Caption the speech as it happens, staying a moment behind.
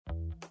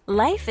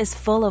Life is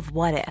full of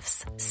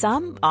what-ifs.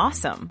 Some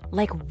awesome,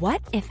 like what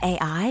if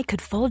AI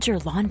could fold your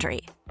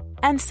laundry?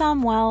 And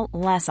some, well,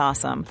 less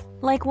awesome,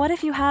 like what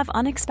if you have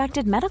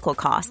unexpected medical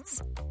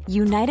costs?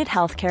 United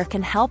Healthcare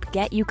can help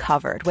get you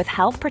covered with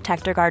Health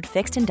Protector Guard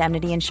fixed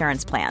indemnity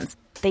insurance plans.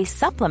 They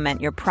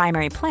supplement your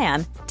primary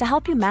plan to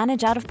help you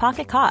manage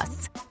out-of-pocket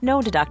costs.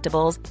 No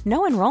deductibles,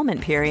 no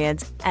enrollment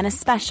periods, and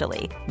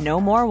especially no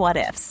more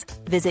what-ifs.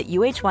 Visit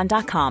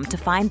uh1.com to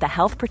find the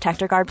Health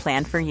Protector Guard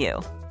plan for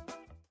you.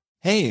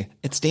 Hey,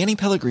 it's Danny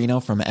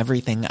Pellegrino from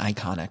Everything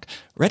Iconic.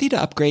 Ready to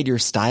upgrade your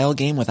style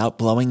game without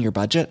blowing your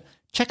budget?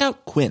 Check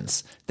out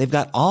Quince. They've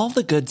got all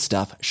the good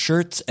stuff,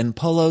 shirts and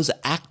polos,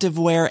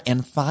 activewear,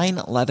 and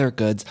fine leather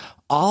goods,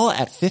 all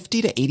at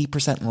 50 to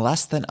 80%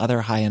 less than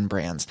other high-end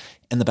brands.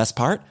 And the best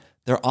part?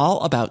 They're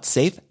all about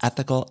safe,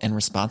 ethical, and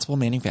responsible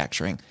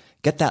manufacturing.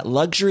 Get that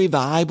luxury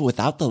vibe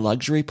without the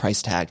luxury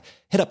price tag.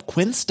 Hit up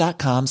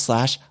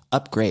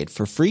quince.com/upgrade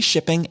for free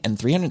shipping and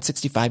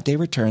 365-day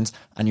returns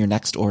on your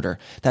next order.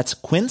 That's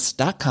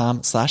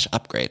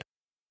quince.com/upgrade.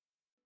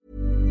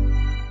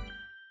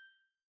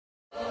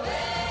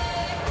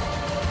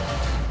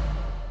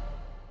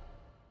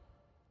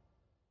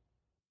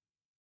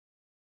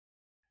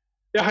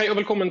 Ja, hei og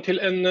velkommen til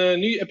en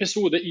ny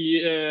episode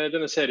i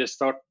denne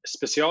seriestart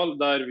spesial,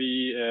 der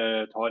vi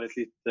tar et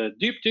litt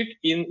dypdykk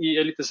inn i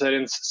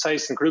Eliteseriens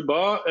 16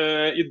 klubber.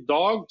 I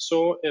dag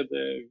så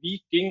det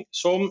Viking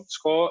som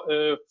skal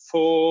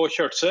få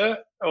kjørt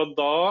seg, og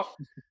da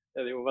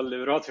det jo veldig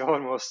bra at vi har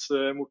med oss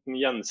Morten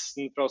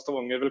Jensen fra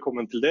Stavanger.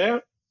 Velkommen til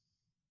det.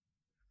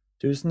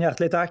 Tusen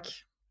hjertelig takk.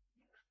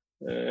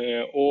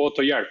 Og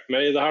til å hjelpe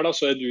meg i det her da,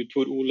 så du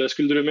Tor Ole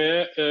Skuldrud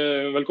med.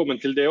 Velkommen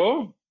til det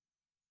også.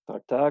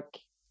 Takk.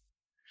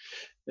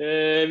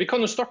 Vi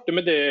kan jo starte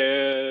med det,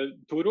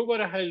 Toro,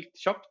 bare helt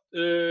kjapt.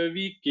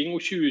 Viking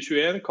og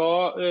 2021,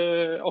 hva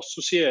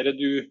assosierer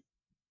du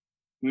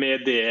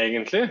med det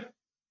egentlig?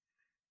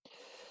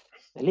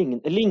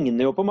 Det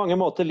ligner jo på mange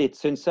måter litt,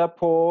 synes jeg,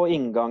 på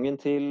inngangen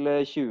til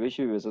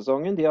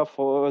 2020-sesongen. De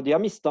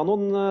har mistet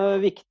noen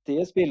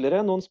viktige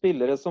spillere, noen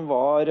spillere som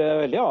var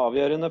veldig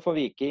avgjørende for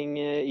Viking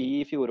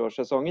i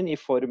fjorårssesongen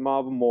i form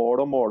av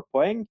mål og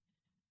målpoeng.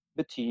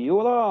 Betyr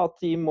jo da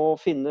at de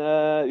må finne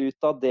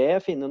ut av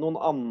det, finne noen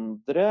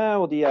andre,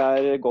 og de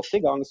godt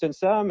i gang, synes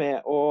jeg,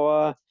 med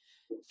å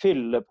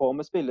fylle på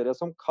med spillere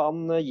som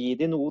kan gi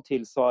de noe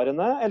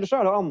tilsvarende. Eller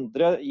så det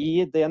andre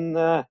i den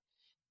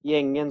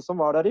gjengen som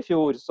var der i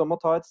fjor, som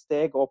må ta et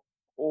steg opp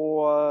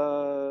og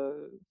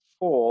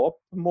få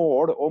opp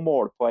mål- og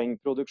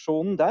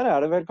målpoengproduksjonen.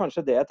 Der det vel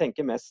kanskje det jeg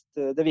tenker mest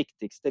det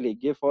viktigste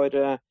ligger for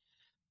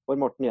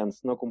Morten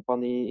Jensen og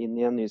kompani inn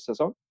i en ny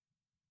sesong.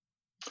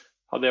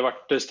 Har det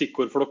vært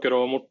stikkord for dere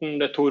og Morten,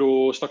 det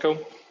Toro snakker om?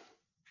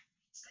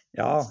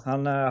 Ja,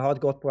 han har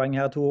et godt poeng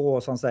her, Toro,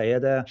 og som han sier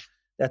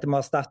dette med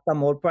å erstatte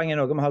målpoeng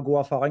noe vi har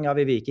god erfaring av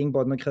i Viking,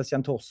 både når Christian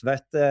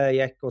Thorsvedt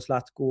gikk og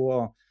Slatko,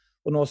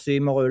 og nå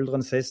Symer og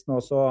Uldren sist nå,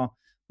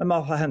 men vi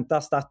har hentet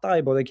erstattere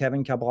i både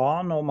Kevin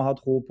Cabran, og vi har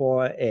tro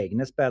på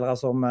egne spillere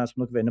som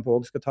dere var inne på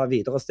også skal ta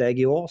videre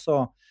steg i år,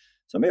 så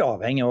vi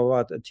avhengig av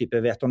at type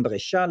Veton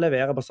Berisha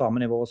leverer på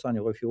samme nivå som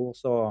han gjorde i fjor,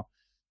 så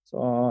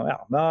ja,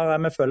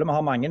 vi føler vi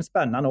har mange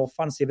spennende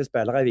offensive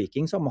spillere i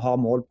Viking som har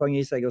målpoeng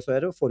i seg, og så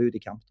det å få det ut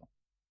i kamp.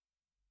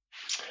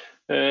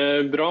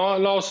 Bra,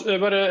 la oss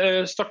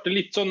bare starte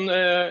litt sånn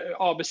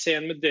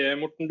ABC-en med det,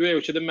 Morten. Du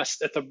jo ikke det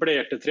mest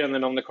etablerte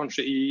trenernavnet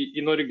kanskje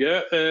i Norge.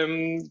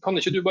 Kan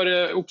ikke du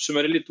bare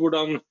oppsummere litt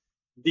hvordan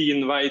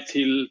din vei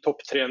til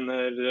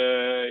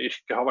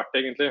topptreneryrket har vært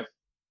egentlig?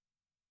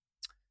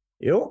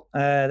 Jo,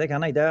 det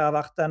kan jeg. Det har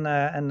vært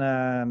en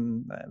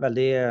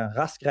veldig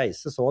rask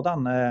reise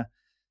sådan.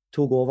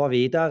 Tog over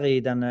videre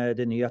i den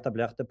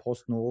nyetablerte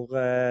Post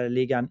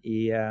Nord-ligaen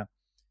i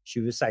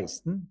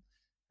 2016,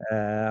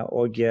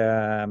 og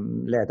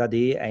ledet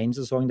de en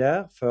sesong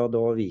der, før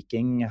da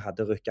Viking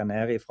hadde rykket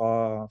ned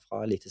fra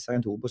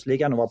Eliteserien til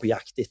Obos-ligaen og var på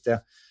jakt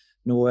etter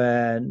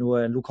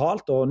noe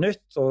lokalt og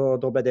nytt,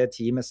 og da ble det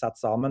teamet satt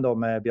sammen da,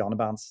 med Bjarne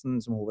Berntsen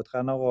som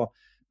hovedtrener og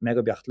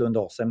meg og Bjarte Lund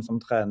Årsheim som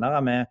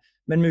trenere, med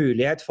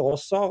mulighet for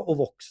oss å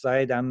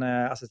vokse i den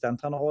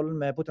assistenttrenerrollen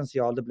med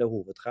potensial til å bli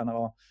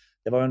hovedtrener.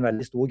 Det var jo en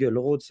veldig stor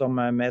gullerod som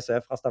vi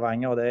ser fra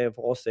Stavanger, og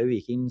for oss jo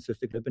Viking den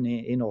største klubben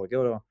i Norge,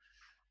 og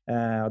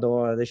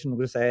da det ikke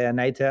noe å si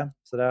nei til.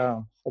 Så det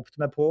hoppet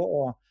vi på,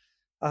 og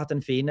har hatt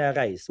en fin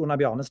reise under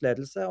Bjarnes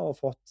ledelse, og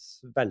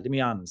fått veldig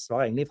mye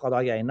ansvar egentlig fra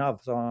dag 1 av.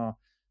 Så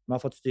vi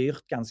har fått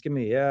styrt ganske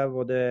mye,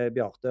 både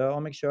Bjarte og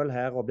meg selv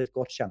her, og blitt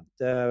godt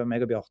kjente, meg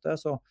og Bjarte,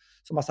 som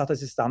har satt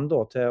oss i stand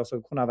da, til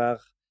å kunne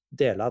være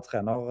del av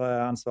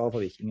treneransvaret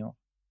for Viking.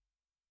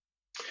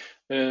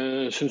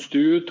 Synes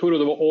du, Toro,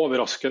 det var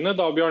overraskende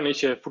da Bjarne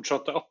ikke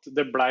fortsatte at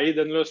det ble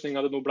den løsningen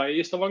det nå ble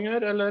i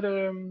Stavanger, eller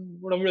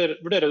hvordan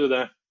vurderer du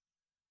det?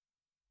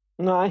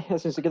 Nei,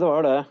 jeg synes ikke det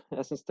var det.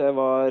 Jeg synes det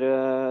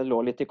lå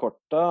litt i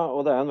korta,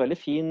 og det en veldig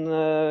fin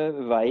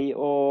vei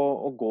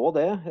å gå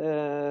det.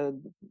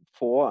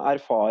 Få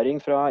erfaring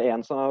fra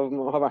en som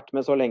har vært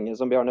med så lenge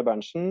som Bjarne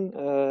Berntsen.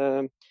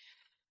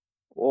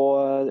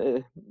 Og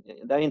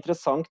det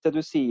interessant det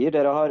du sier,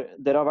 dere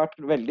har vært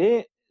veldig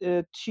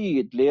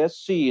tydelige,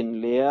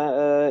 synlige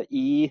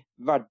i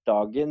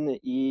hverdagen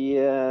i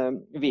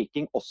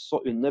Viking,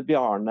 også under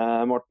Bjarne,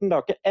 Morten. Det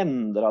har ikke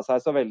endret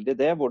seg så veldig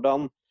det,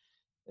 hvordan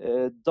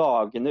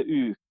dagene,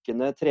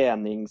 ukene,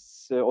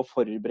 trenings- og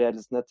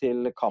forberedelsene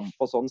til kamp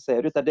og sånn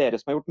ser ut. Det dere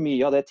som har gjort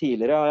mye av det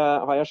tidligere,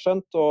 har jeg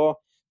skjønt,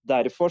 og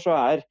derfor så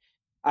er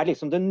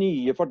liksom det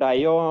nye for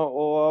deg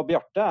og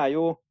Bjarte er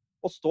jo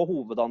å stå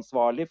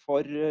hovedansvarlig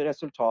for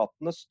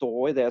resultatene, stå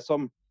i det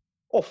som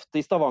ofte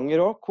i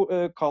Stavanger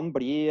også kan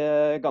bli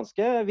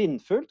ganske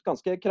vindfullt,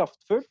 ganske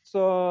kraftfullt.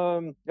 Så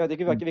jeg vet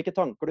ikke hvilke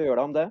tanker du gjør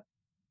deg om det.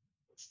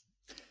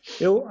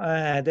 Jo,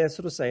 det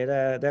som du sier,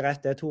 det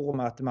rett det, Tore,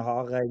 med at vi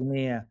har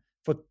egentlig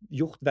fått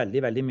gjort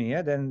veldig, veldig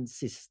mye. Den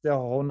siste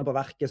hånden på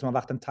verket som har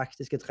vært den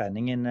taktiske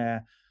treningen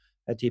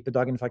type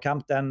dagen før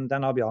kamp, den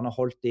har Bjarne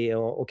holdt i,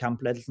 og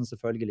kampledelsen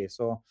selvfølgelig.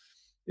 Så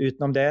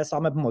utenom det så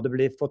har vi på en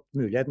måte fått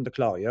muligheten til å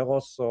klargjøre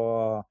oss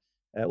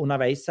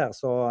underveis her.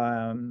 Så,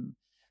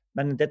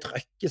 men det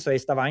trøkket så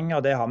i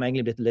Stavanger, det har vi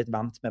egentlig blitt litt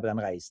vant med på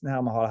den reisen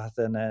her. Vi har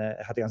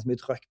hatt ganske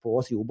mye trøkk på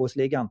oss i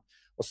Obos-ligaen,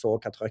 og så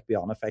hva trøkk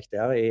Bjarne fikk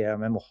der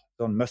med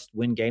sånn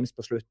must-win games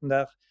på slutten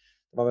der.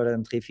 Det var vel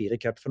en 3-4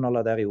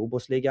 cupfinaler der i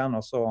Obos-ligaen,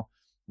 og så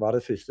var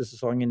det første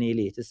sesongen i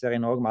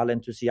Eliteserien også, med all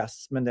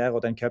entusiasmen der,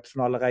 og den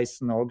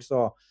cupfinalereisen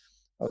også.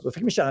 Så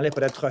fikk vi kjenne litt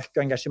på det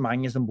trøkket og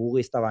engasjementet som bor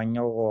i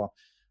Stavanger,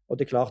 og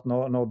det er klart,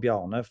 når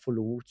Bjarne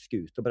forlot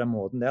skuta på den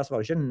måten der, så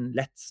var det ikke en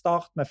lett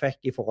start vi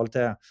fikk i forhold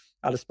til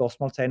alle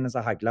spørsmålstegnene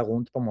som haglet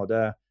rundt på en måte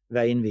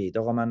veien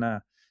videre, men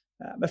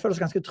vi føler oss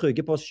ganske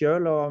trygge på oss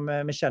selv, og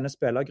vi kjenner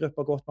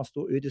spillergrupper godt, vi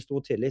har ut i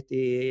stor tillit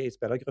i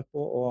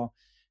spillergrupper, og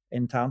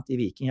internt i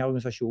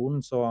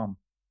Viking-organisasjonen, så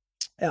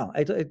ja,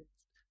 jeg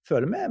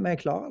føler vi er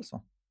klare,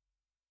 altså.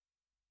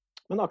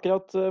 Men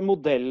akkurat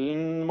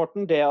modellen,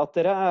 Morten, det at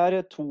dere er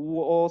to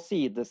og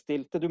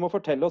sidestilte, du må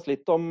fortelle oss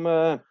litt om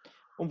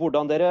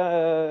hvordan dere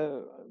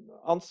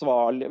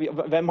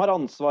hvem har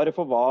ansvaret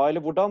for hva,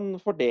 eller hvordan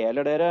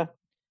fordeler dere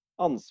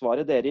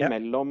ansvaret dere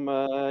imellom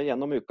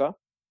gjennom uka?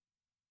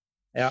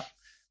 Ja,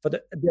 for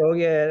det er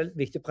også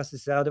viktig å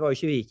presisere, det var jo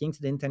ikke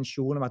Vikings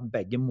intensjon om at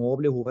begge må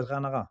bli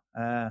hovedtrenere.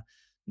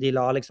 De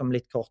la liksom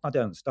litt kortene at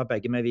de ønsket at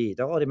begge med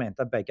videre, og de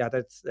mente at begge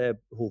hadde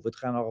et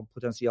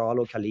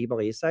hovedtrenerpotensial og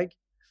kaliber i seg.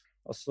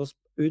 Og så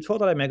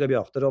utfordret jeg meg og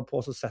Bjarte på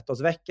å sette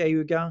oss vekk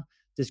en uke,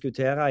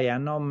 diskutere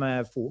gjennom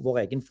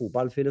vår egen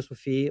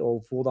fotballfilosofi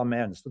og hvordan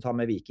vi ønsket å ta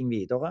med Viking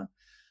videre.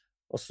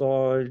 Og så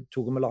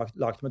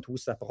lagde vi 2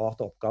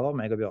 separate oppgaver,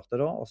 meg og Bjarte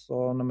da, og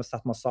så når vi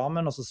satte oss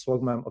sammen, og så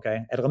vi, ok,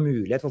 er det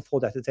mulighet for å få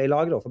dette til i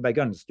lag da? For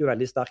begge ønsket jo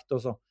veldig sterkt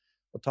også,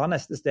 å ta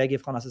neste steg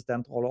fra en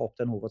assistentrolle opp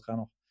til en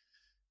hovedtrener.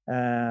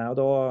 Og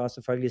da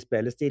selvfølgelig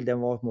spillestil, det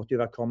måtte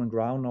jo være common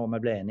ground, og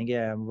vi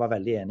var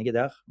veldig enige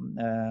der.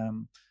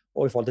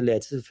 Og i forhold til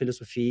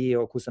ledelsesfilosofi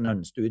og hvordan en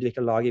ønsket å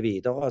utvikle laget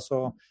videre,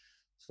 så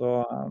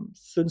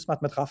synes vi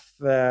at vi traff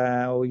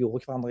og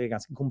gjorde hverandre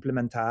ganske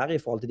komplementære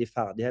i forhold til de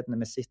ferdighetene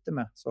vi sitter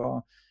med. Så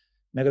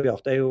meg og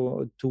Bjarte er jo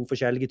 2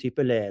 forskjellige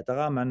typer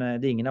ledere, men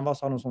det er ingen av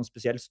oss har noe sånn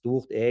spesielt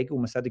stort ego.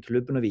 Vi setter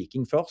klubben og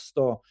Viking først,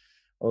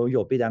 og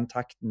jobber i den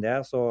takten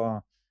der.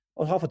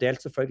 Og har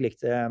fordelt selvfølgelig,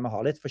 vi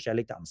har litt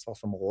forskjellig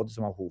ansvarsområde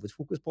som vi har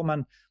hovedfokus på,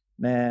 men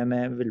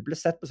vi vil bli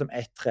sett på som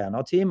ett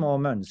trenerteam,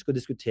 og vi ønsker å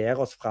diskutere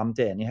oss frem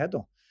til enighet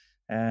da.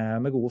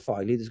 Med gode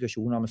faglige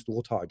diskusjoner, med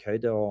stor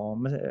takhøyde,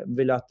 og vi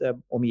vil at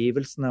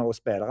omgivelsene og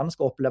spillerne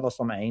skal oppleves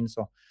som en,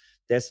 så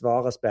det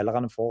svaret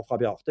spillerne får fra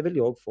Bjarte vil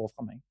de også få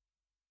fra meg.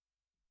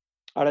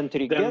 Er det en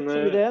trygghet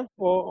i det,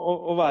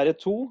 å være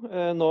 2?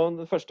 Nå,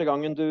 første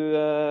gangen du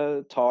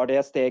tar det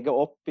steget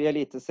opp i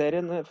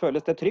Eliteserien,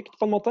 føles det trygt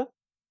på en måte?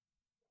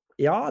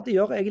 Ja, det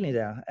gjør egentlig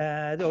det.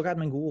 Det har også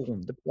hatt en god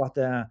runde på at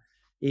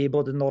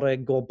både når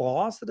det går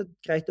bra, så er det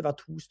greit å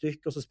være 2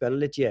 stykker som spiller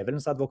litt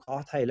djevelens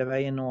advokat hele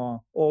veien,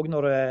 og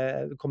når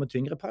det kommer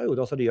tyngre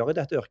perioder, så det gjør i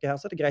dette yrket her,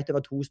 så er det greit å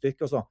være 2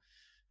 stykker som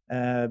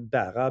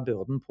bærer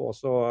byrden på.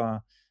 Så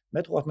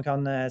vi tror at vi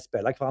kan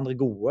spille hverandre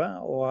gode,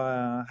 og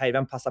hele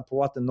veien passe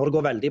på at når det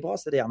går veldig bra,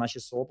 så er det gjerne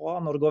ikke så bra.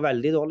 Når det går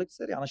veldig dårlig, så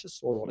er det gjerne ikke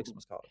så dårlig som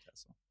vi skal ha det til.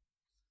 Så.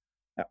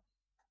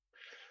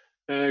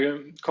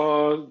 Hva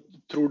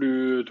tror du,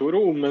 Tore,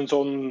 om en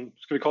sånn,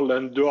 skal vi kalle det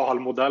en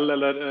dual-modell,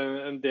 eller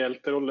en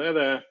delt rolle? Er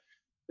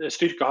det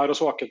styrker her og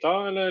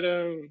svakheter, eller?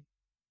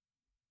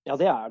 Ja,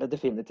 det er det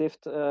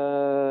definitivt.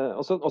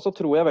 Og så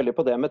tror jeg veldig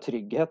på det med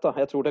trygghet. Da.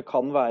 Jeg tror det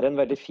kan være en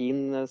veldig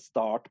fin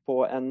start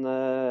på en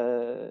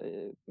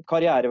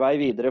karrierevei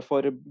videre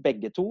for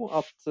begge to.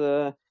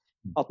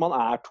 At man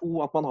er 2,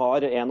 at man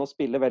har en å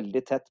spille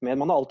veldig tett med.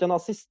 Man har alltid en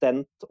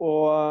assistent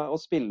å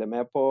spille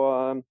med på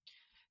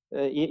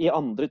i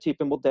andre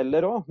typer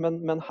modeller også,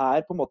 men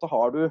her på en måte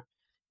har du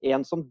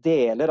en som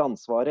deler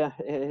ansvaret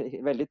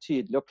veldig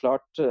tydelig og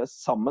klart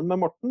sammen med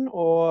Morten,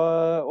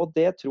 og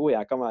det tror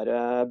jeg kan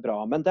være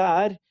bra. Men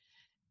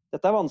dette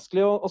er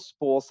vanskelig å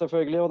spå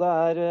selvfølgelig, og det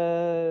er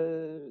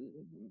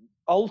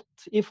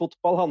alt i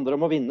fotball handler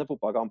om å vinne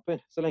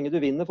fotballkamper. Så lenge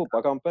du vinner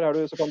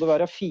fotballkamper, så kan du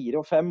være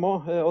 4 og 5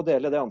 også, og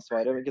dele det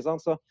ansvaret, ikke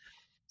sant?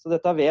 Så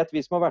dette vet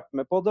vi som har vært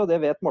med på det, og det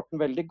vet Morten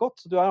veldig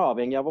godt. Så du er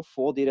avhengig av å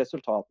få de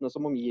resultatene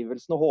som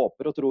omgivelsene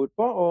håper og tror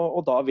på,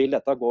 og da vil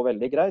dette gå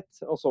veldig greit.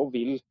 Og så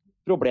vil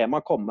problemene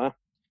komme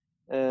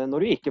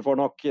når du ikke får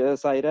nok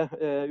seire,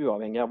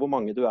 uavhengig av hvor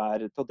mange du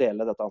er til å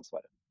dele dette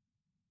ansvaret.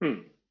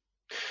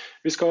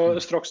 Vi skal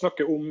straks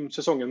snakke om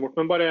sesongen,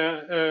 Morten, men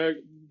bare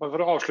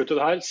for å avslutte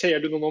det her, ser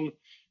du noen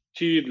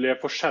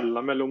tydelige forskjeller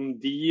mellom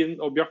din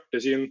og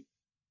Bjarte sin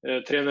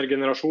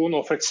trenergenerasjon,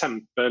 og for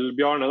eksempel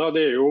Bjarne da,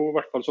 det jo i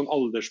hvert fall sånn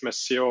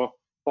aldersmessig og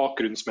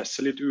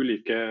bakgrunnsmessig litt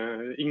ulike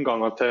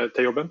innganger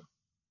til jobben?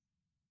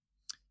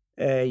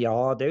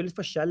 Ja, det jo litt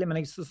forskjellig,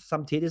 men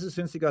samtidig så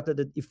synes jeg at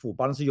i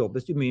fotballen så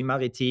jobbes det mye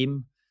mer i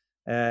team,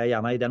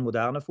 gjerne i den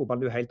moderne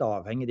fotballen, det jo helt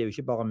avhengig, det jo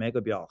ikke bare meg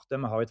og Bjarte,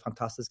 vi har jo et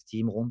fantastisk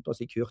team rundt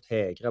oss i Kurt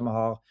Hegre, vi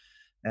har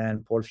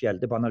en Pål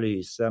Fjelde på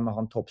analyse, vi har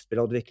en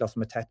toppspillerutvikler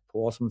som tett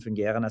på, som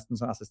fungerer nesten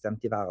som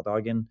assistent i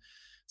hverdagen.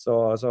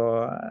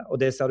 Og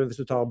det ser du hvis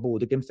du tar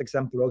Bodø-Glimts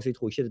eksempel også, så jeg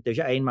tror ikke, det jo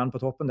ikke en mann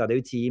på toppen der,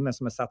 det jo teamet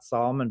som satt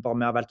sammen, bare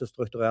vi har valgt å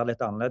strukturere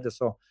litt annerledes,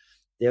 så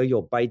det å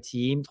jobbe i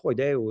team, tror jeg,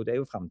 det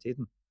jo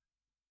fremtiden.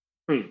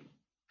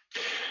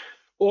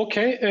 Ok,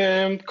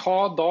 hva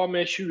da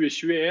med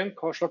 2021?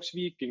 Hva slags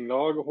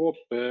vikinglag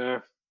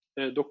håper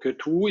dere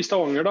to i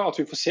Stavanger da, at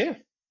vi får se?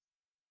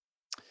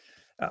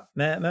 Ja,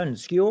 vi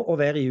ønsker jo å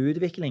være i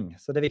utvikling,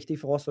 så det er viktig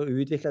for oss å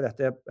utvikle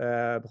dette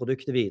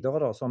produktet videre,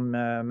 da, som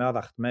vi har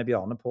vært med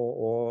Bjarne på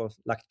og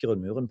lagt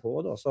grunnmuren på.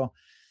 Da. Så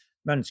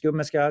vi ønsker jo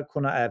at vi skal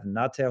kunne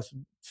evne til å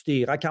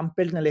styre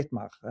kampbildene litt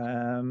mer.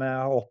 Vi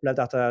har opplevd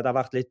at det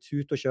har vært litt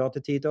tut og kjør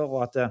til tider, og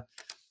at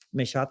vi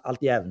ikke har hatt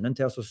alltid evnen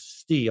til å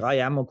styre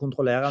hjem og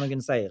kontrollere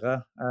noen seire.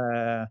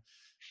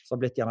 Så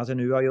har blitt gjerne til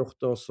en uavgjort,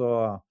 og så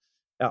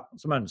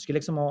vi ønsker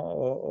liksom å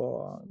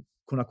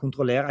kunne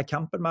kontrollere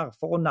kampen mer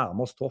for å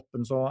nærme oss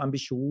toppen. Så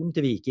ambisjonen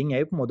til Viking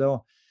jo på en måte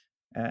å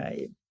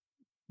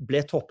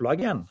bli topplag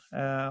igjen.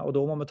 Og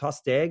da må vi ta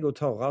steg og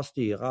tørre å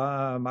styre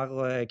mer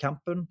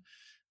kampen.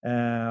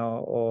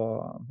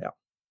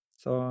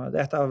 Så det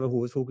et av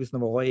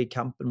hovedfokusene våre i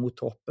kampen mot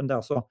toppen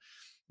der. Så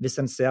hvis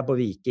en ser på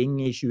Viking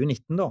i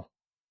 2019 da,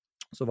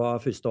 så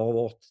var første året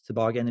vårt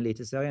tilbake igjen i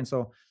Eliteserien,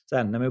 så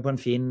ender vi jo på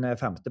en fin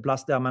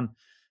femteplass der, men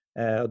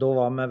og da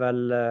var vi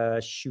vel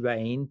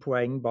 21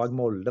 poeng bak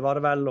Molde var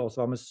det vel, og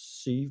så var vi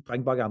 7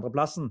 poeng bak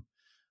andreplassen.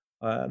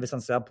 Hvis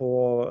han ser på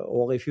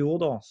året i fjor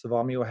da, så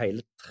var vi jo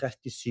hele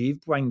 37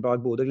 poeng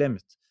bak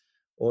Bodø-Glimt,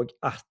 og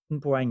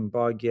 18 poeng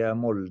bak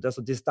Molde,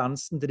 så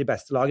distansen til de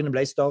beste lagene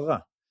ble større.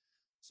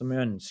 Så vi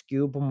ønsker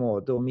jo på en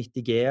måte å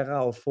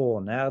mitigere og få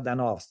ned den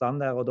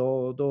avstanden der, og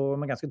da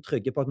vi ganske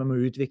trygge på at vi må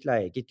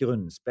utvikle eget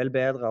grunnspill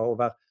bedre,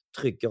 og være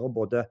tryggere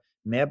både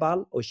med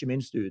ball, og ikke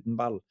minst uten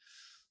ball.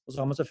 Og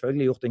så har vi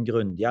selvfølgelig gjort en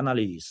grundig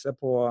analyse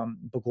på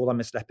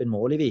hvordan vi slipper inn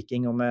mål i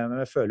Viking, og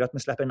vi føler at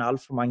vi slipper inn alt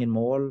for mange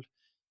mål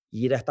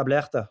i det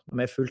etablerte, når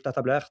vi fullt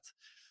etablert.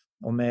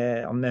 Og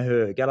om vi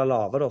høye eller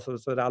lave, da,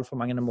 så det alt for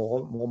mange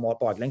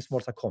baklengsmål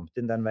som har kommet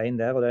inn den veien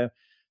der, og det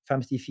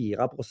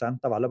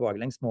 54% av alle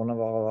baklengsmålene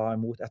var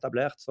imot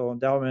etablert, så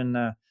det har vi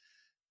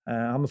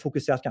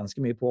fokusert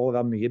ganske mye på å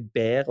være mye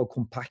bedre og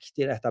kompakt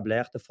i det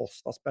etablerte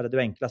forsvarsspillet.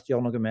 Det enkleste å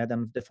gjøre noe med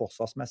det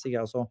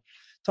forsvarsmessige, så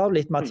tar det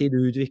litt mer tid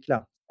å utvikle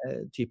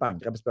type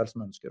angrepsspill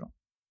som vi ønsker.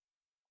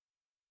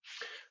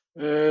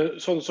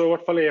 Sånn så i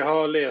hvert fall jeg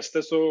har lest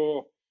det,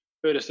 så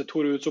høres det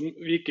Tore ut som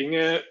Viking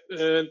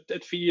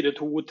et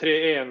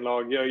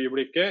 4-2-3-1-lag i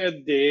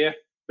øyeblikket. Det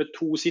med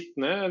 2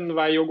 sittende en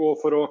vei å gå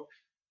for å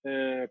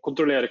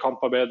kontrollere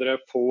kamper bedre,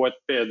 få et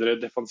bedre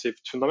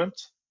defensivt fundament?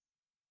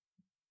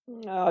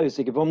 Jeg er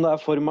usikker på om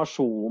det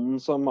formasjonen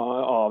som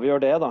avgjør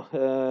det da.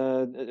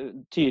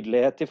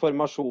 Tydelighet i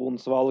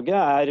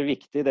formasjonsvalget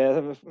viktig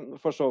det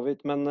for så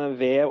vidt, men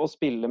ved å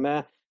spille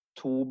med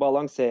 2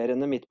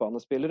 balanserende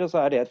midtbanespillere,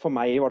 så det for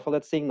meg i hvert fall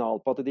et signal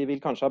på at de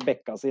vil kanskje ha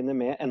bekka sine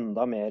med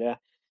enda mer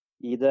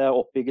i det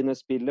oppbyggende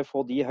spillet,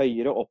 få de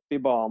høyere opp i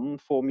banen,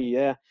 få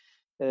mye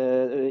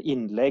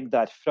innlegg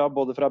derfra,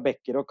 både fra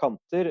bekker og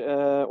kanter,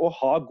 og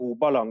ha god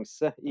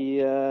balanse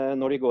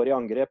når de går i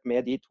angrep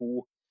med de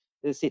 2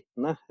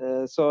 sittende.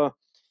 Så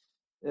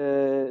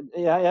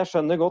jeg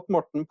skjønner godt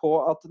Morten på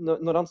at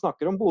når han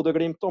snakker om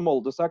Bodø-Glimt og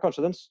Molde, så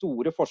kanskje den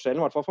store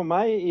forskjellen, i hvert fall for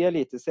meg, i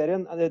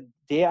Eliteserien,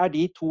 det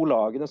de 2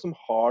 lagene som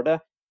har det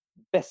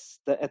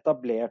beste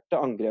etablerte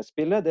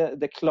angrepsspillet,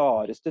 det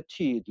klareste,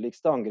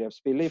 tydeligste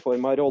angrepsspillet i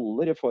form av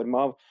roller, i form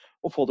av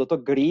å få det til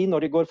å gli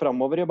når de går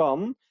fremover i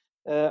banen.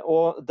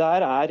 Og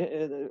der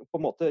på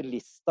en måte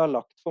lista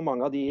lagt for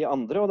mange av de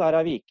andre, og der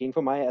Viking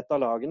for meg et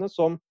av lagene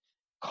som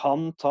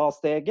kan ta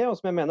steget, og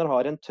som jeg mener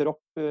har en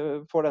tropp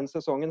for den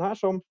sesongen her,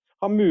 som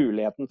har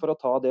muligheten for å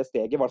ta det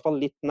steget, i hvert fall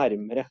litt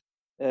nærmere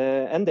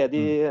enn det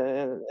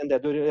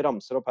du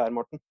ramser opp her,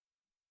 Morten.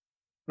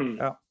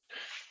 Ja.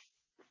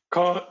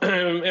 Hvor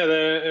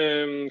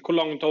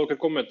langt har dere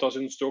kommet da,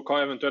 synes du, og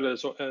hva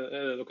eventuelt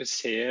dere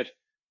ser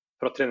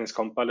fra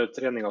treningskamp eller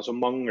treninger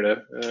som mangler,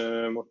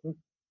 Morten?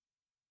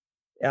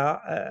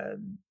 Ja,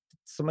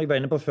 som jeg var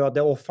inne på før,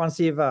 det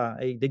offensive,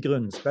 det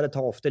grunnspillet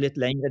tar ofte litt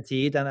lengre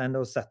tid enn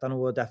å sette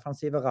noen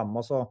defensive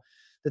rammer, så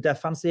det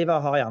defensive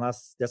har gjerne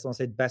det som har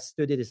sett best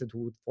ut i disse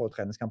 2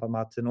 treningskampene vi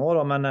har hatt til nå,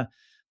 da, men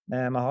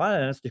vi har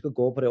et stykke å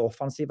gå på det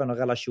offensive og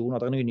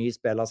relasjoner. Det noen nye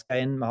spillere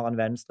skal inn. Vi har en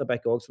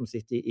venstreback også som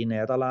sitter i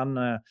Nederland,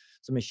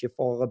 som ikke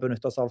får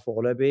benytte oss av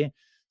foreløpig.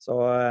 Så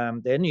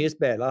det nye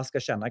spillere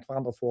skal kjenne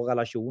hverandre, få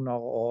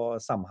relasjoner og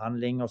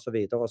samhandling og så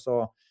videre. Og så,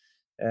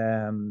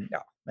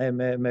 ja,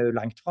 vi jo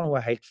langt fra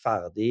noe helt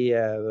ferdig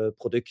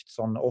produkt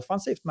sånn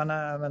offensivt, men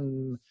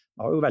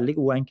vi har jo veldig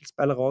gode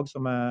enkeltspillere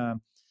også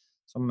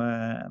som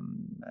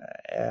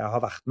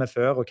har vært med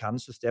før og kan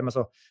systemet.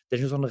 Så det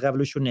ikke sånn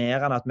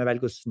revolusjonerende at vi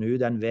velger å snu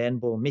den veien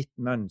på midt.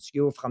 Vi ønsker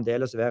jo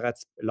fremdeles å være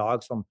et lag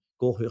som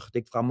går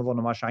hurtig fremover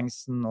når vi har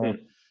sjansen, og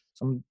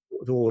som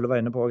Ole var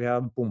inne på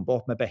her, bombe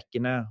opp med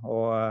bekkene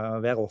og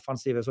være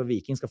offensive. Så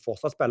Viking skal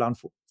fortsatt spille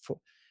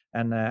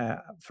en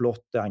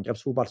flott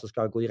angrepsfotball som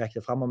skal gå direkte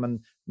fremover, men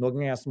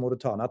noen ganger så må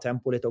du ta ned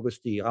tempo litt og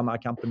styre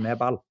mer kampen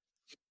med ball.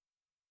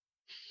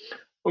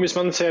 Og hvis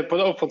man ser på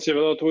det offensive,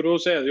 da, Toro,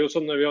 så det jo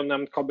sånn vi har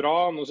nevnt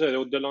Cabran, og så det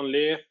jo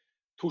Delanlé,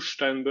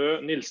 Torsteinbø,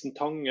 Nilsen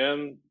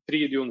Tangen,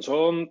 Frid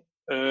Jonsson.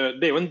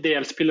 Det jo en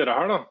del spillere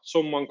her da,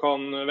 som man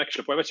kan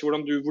veksle på. Jeg vet ikke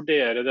hvordan du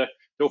vurderer det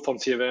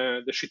offensive,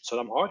 det skytset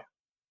de har.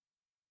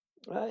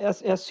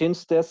 Jeg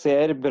synes det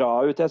ser bra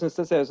ut. Jeg synes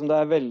det ser ut som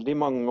det veldig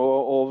mange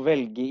å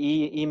velge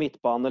i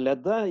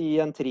midtbaneleddet. I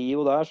en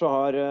trio der så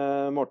har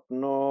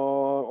Morten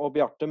og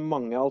Bjarte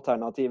mange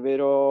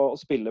alternativer å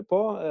spille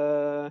på.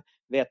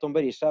 Veton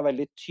Berisha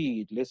veldig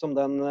tydelig som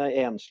den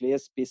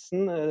enslige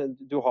spissen.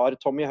 Du har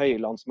Tommy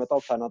Høiland som et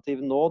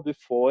alternativ nå. Du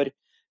får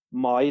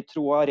Mai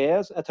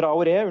Traoré,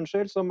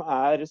 som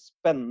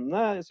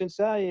spennende, synes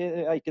jeg.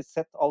 Jeg har ikke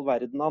sett all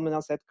verden av, men jeg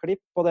har sett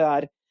klipp, og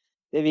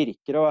det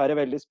virker å være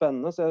veldig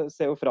spennende, så jeg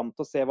ser jo frem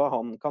til å se hva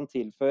han kan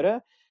tilføre.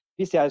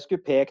 Hvis jeg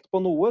skulle pekt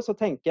på noe, så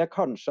tenker jeg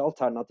kanskje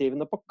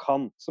alternativene på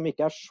kant, som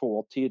ikke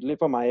så tydelig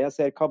for meg. Jeg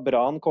ser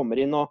Cabran kommer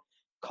inn og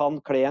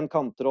kan kle en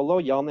kantrolle,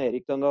 og Jan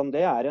Erik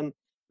Delanlé en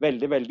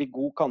veldig, veldig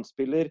god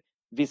kantspiller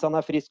hvis han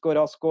frisk og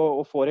rask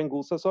og får en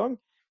god sesong.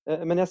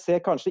 Men jeg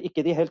ser kanskje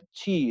ikke de helt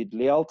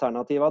tydelige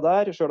alternativene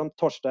der, selv om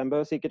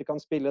Torsteinbø sikkert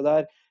kan spille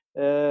der.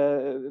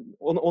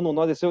 Og noen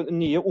av disse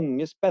nye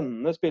unge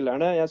spennende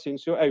spillerne, jeg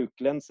synes jo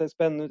Auklend ser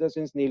spennende ut, jeg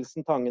synes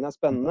Nilsen Tangen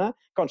spennende,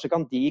 kanskje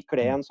kan de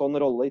kle en sånn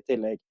rolle i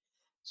tillegg.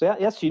 Så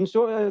jeg synes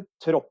jo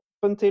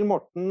troppen til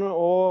Morten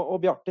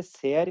og Bjarte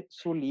ser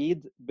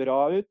solid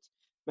bra ut,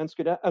 men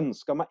skulle jeg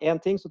ønsket meg en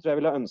ting, så tror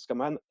jeg ville ønsket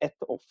meg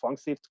et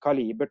offensivt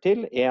kaliber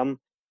til, en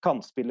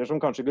kantspiller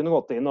som kanskje kunne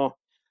gått inn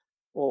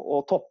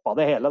og toppa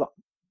det hele da.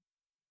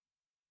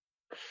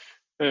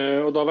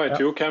 Og da vet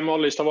vi jo hvem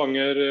alle i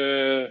Stavanger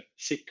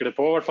sikler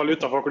på, i hvert fall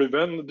utenfor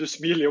klubben. Du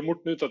smiler jo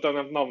Morten ut at jeg har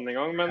nevnt navnet en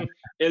gang, men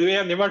du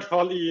enig i hvert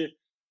fall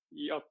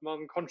i at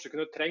man kanskje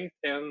kunne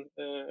trengt en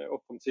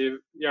offensiv,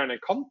 gjerne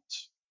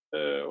kant,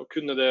 og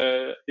kunne det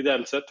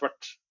ideelt sett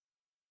vært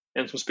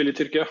en som spiller i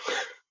Tyrkia?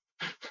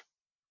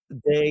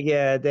 Det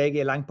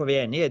jeg langt på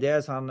vei enig i, det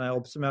sånn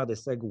oppsummerer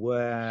disse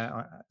gode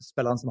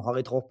spillerne som har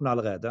i troppen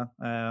allerede.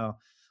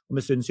 Og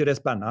vi synes jo det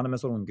spennende med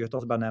sånne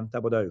gutter som ble nevnt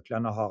her, både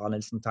Auklend og Harald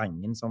Nilsen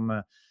Tangen, som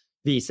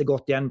viser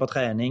godt igjen på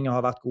trening og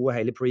har vært gode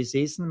hele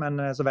pre-season, men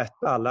så vet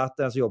vi alle at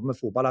som jobber med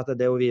fotball, at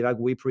det å være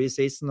god i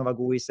pre-season og være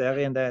god i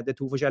serien, det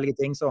 2 forskjellige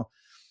ting, så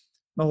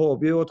vi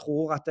håper jo og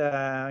tror at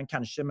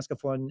kanskje vi skal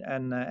få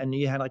en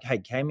ny Henrik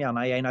Heggheim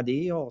gjerne i en av de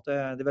år.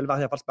 Det vil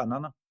være i hvert fall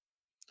spennende.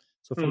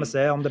 Så får vi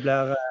se om det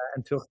blir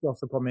en tyrker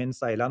som kommer inn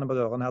seilende på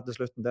døren her til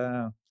slutten.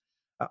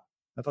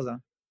 Vi får se.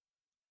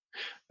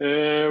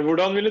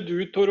 Hvordan ville du,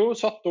 Toro,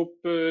 satt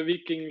opp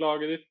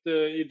Vikinglaget ditt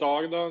i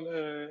dag, da,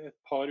 et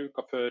par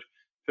uker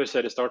før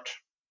seriestart?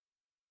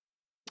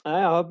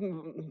 Jeg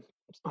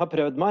har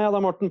prøvd meg,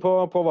 da, Morten,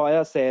 på hva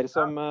jeg ser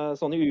som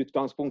sånn i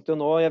utgangspunktet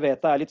nå. Jeg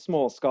vet det litt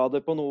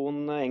småskader på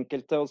noen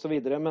enkelte og så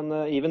videre, men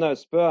Iven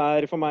Øsbø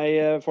for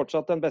meg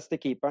fortsatt den beste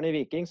keeperen i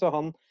Viking, så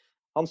han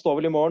står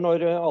vel i mål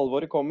når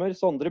alvoret kommer.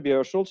 Sondre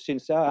Bjørsholt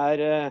synes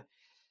jeg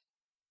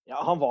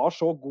han var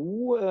så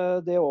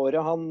god det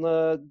året han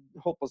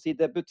holdt på å si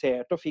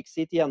debuterte og fikk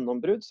sitt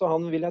gjennombrudd, så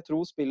han vil jeg tro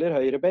spiller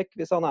høyrebekk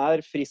hvis han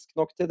frisk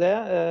nok til det.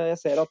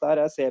 Jeg ser at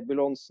der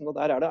Sebulonsen, og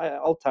der det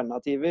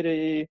alternativer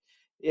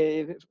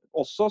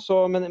også, så,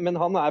 men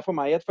han for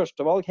meg et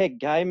førstevalg.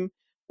 Heggheim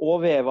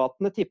og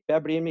Vevatnet tipper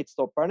jeg blir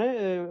midtstopperne.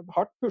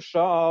 Hardt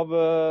pusha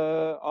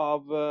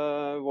av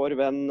vår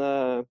venn,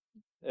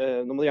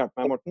 nå må du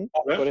hjelpe meg, Morten,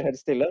 for å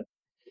helt stille.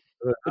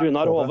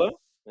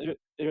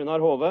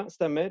 Runar Hove,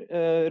 stemmer.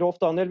 Rolf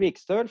Daniel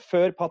Vikstøl,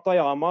 før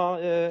Patayama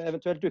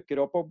eventuelt dukker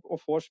opp og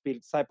får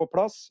spilt seg på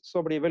plass, så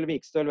blir vel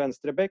Vikstøl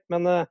venstrebekk,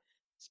 men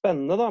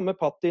spennende da med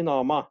Patti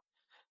Nama.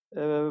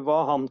 Hva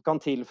han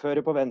kan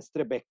tilføre på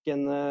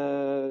venstrebekken,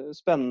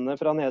 spennende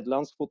fra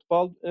nederlandsk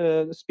fotball.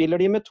 Spiller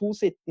de med 2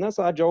 sittende,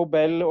 så Joe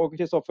Bell og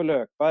Kristoffer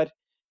Løkberg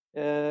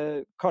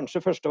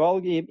kanskje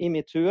førstevalg i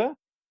mitt hue.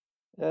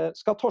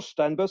 Skal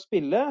Torsteinbø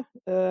spille,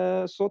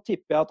 så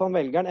tipper jeg at han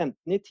velger den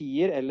enten i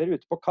tier eller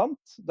ute på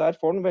kant. Der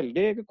får han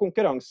veldig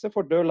konkurranse,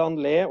 for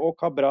Delanlé og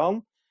Cabran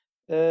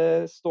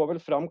står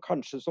vel fram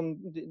kanskje som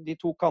de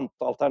 2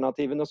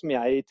 kantalternativene som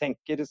jeg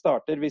tenker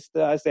starter hvis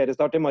det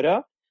seriestart i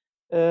morgen.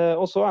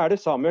 Og så det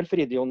Samuel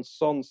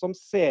Fridjonsson som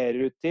ser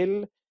ut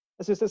til,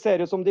 jeg synes det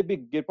ser ut som de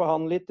bygger på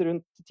han litt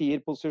rundt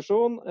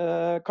 10-posisjon.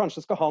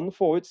 Kanskje skal han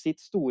få ut sitt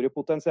store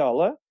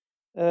potensiale,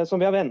 som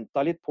vi har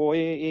ventet litt på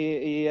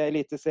i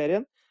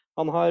Eliteserien.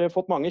 Han har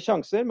fått mange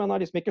sjanser, men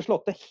har liksom ikke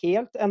slått det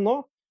helt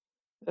ennå.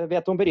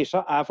 Veton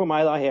Berisha for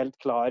meg da helt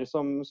klar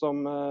som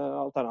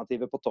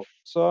alternativet på topp.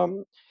 Så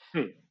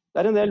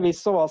det en del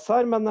viss og vas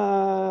her, men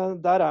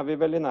der vi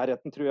vel i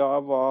nærheten, tror jeg,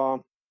 av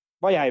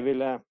hva jeg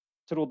ville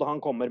trodde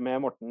han kommer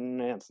med Morten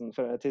Jensen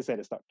til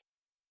seriestart.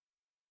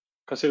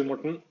 Hva sier du,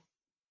 Morten?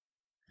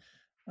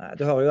 Nei,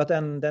 du hører jo at det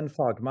er en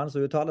fagmann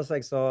som uttaler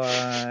seg, så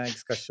jeg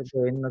skal ikke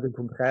gå inn noe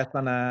konkret,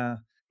 men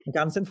jeg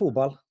kan sin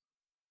fotball.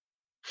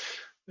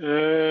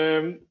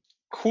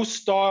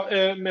 Hvordan da,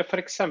 med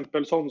for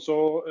eksempel sånn så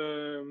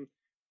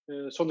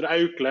Sondre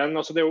Auklend,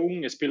 altså det jo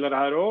unge spillere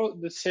her også,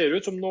 det ser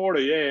ut som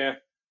nåløyet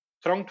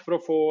trangt for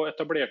å få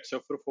etablert seg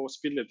og for å få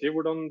spilletid.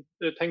 Hvordan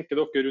tenker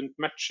dere rundt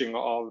matchinga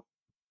av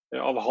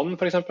han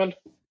for eksempel?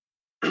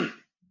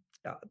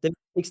 Ja, det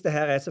viktigste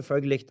her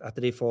selvfølgelig at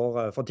de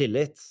får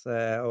tillit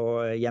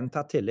og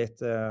gjentatt tillit,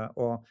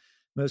 og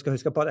vi skal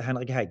huske på at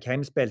Henrik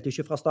Heggheim spilte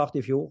ikke fra start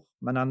i fjor,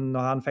 men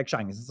når han fikk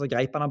sjansen så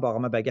grep han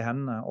bare med begge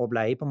hendene og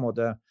ble på en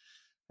måte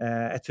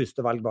et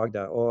første valg bak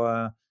det,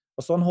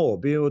 og sånn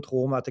håper jeg og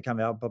tror vi at det kan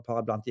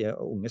være blant de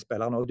unge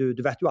spillerne.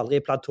 Du vet jo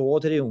aldri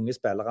platået til de unge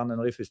spillerne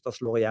når de først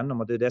slår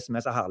igjennom, og det det som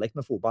så herlig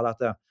med fotball,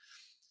 at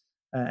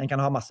en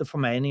kan ha masse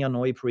formeninger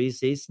nå i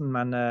pre-season,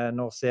 men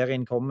når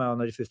serien kommer,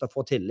 og når de først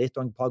får tillit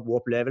og en par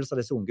gode opplevelser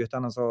av disse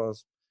ungguttene, så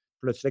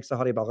plutselig så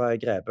har de bare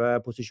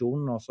grepet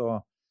posisjonen, og så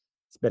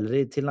spiller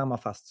de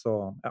tilnærmet fast,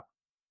 så ja.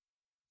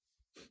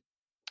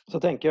 Så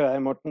tenker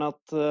jeg, Morten,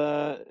 at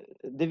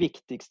det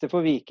viktigste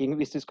for Viking,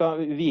 hvis vi skal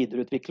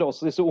videreutvikle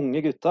også disse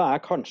unge gutta,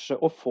 kanskje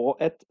å få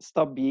et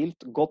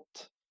stabilt,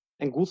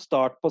 en god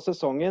start på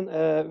sesongen,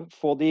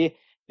 få de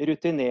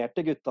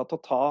rutinerte gutta til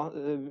å ta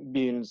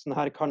begynnelsen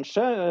her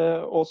kanskje,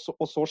 og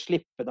så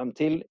slippe dem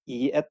til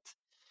i et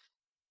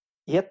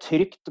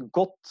trygt,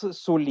 godt,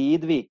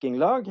 solid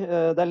vikinglag.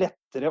 Det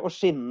lettere å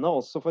skinne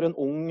også for en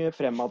ung,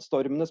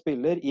 fremadstormende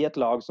spiller i et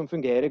lag som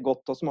fungerer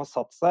godt og som har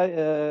satt seg,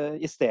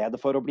 i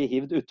stedet for å bli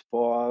hivd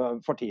utpå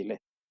for tidlig.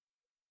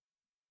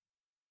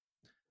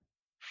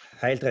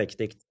 Helt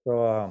riktig. Så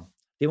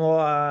de må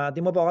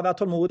bare være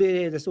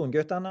tålmodige, disse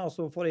ungguttene, og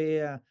så får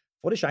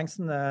de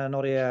sjansen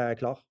når de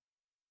klar.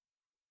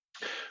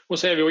 Og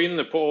så vi jo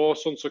inne på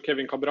sånn som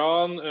Kevin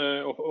Cabran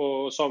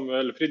og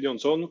Samuel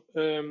Fridjonsson.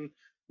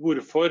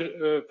 Hvorfor,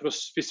 for å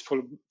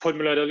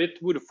spissformulere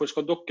litt, hvorfor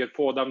skal dere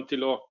få dem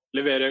til å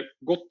levere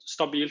godt,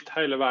 stabilt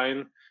hele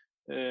veien,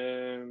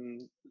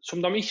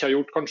 som de ikke har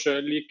gjort kanskje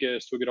like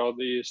stor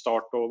grad i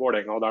Start og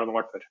Vålerenga, og der de har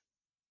vært før?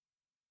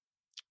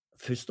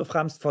 Først og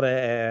fremst for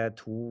det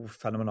to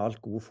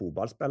fenomenalt gode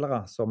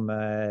fotballspillere som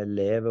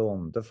lever og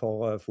ånder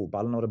for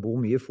fotballen, og det bor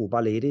mye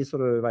fotball i dem, som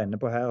du var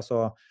inne på her,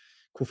 så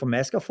hvorfor vi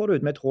skal få det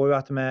ut? Vi tror jo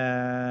at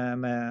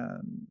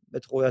vi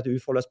tror at det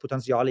uforløst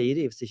potensial i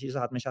dem, hvis ikke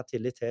så hadde vi ikke hatt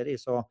tillit til dem,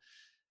 så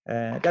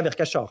det har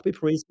virket sharp i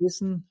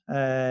pre-season.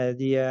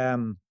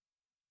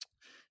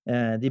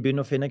 De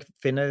begynner å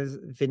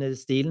finne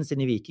stilen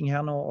sin i Viking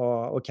her nå,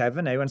 og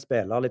Kevin jo en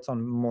spiller, litt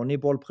sånn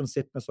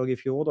moneyball-prinsipp vi så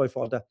i fjor, da, i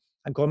forhold til,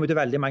 han kommer til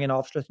veldig mange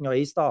avslutninger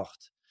i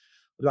Start,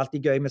 og det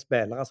alltid gøy med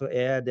spillere som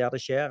der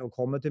det skjer og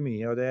kommer til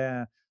mye, og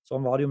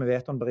sånn var det jo med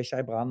Veton Berisha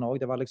i Brann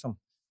også, det var liksom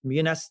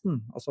mye nesten,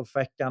 og så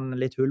fikk han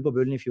litt hull på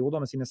bullen i fjor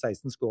da, med sine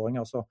 16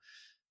 skåringer, så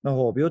vi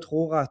håper jo og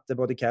tror at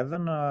både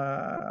Kevin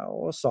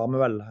og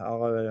Samuel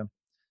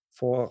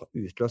får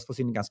utløst for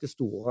sine ganske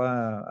store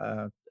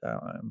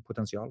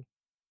potensial.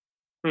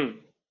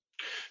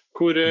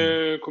 Hvor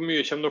mye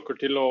kommer dere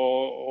til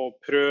å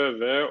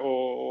prøve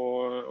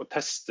og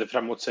teste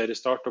frem mot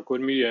seriestart, og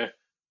hvor mye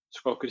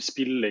skal dere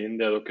spille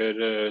inn det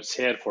dere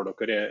ser for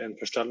dere en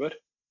førsteelver?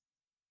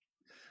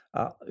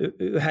 Ja,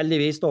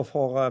 uheldigvis da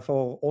for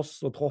oss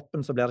og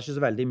troppen så blir det ikke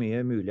så veldig mye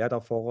muligheter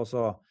for oss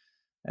å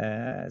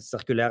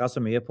sirkulere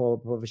så mye på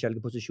forskjellige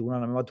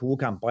posisjoner. Vi har 2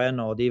 kamper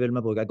igjen, og de vil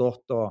vi bruke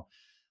godt, og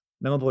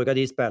vi må bruke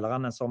de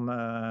spillerne som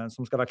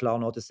skal være klare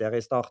nå til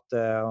seriestart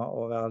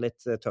og være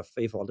litt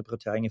tøffe i forhold til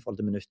prioritering, i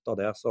forhold til minutter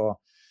der, så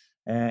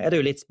det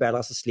jo litt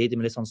spillere som sliter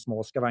med litt sånn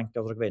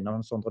småskavanker, så dere var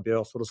innom Sondre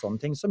Bjørsvold og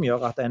sånne ting, som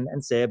gjør at en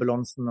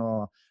Sebulonsen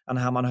og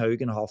en Herman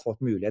Haugen har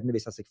fått muligheten til å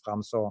vise seg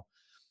frem,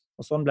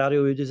 og sånn blir det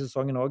jo ut i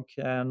sesongen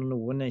også.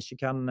 Noen ikke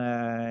kan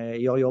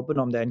gjøre jobben,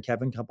 om det en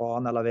Kevin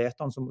Cabran eller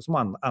Veton, som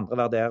andre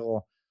vurderer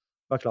og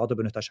være klare til å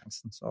benytte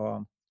sjansen. Så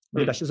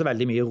det blir ikke så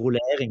veldig mye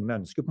rullering. Vi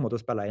ønsker på en måte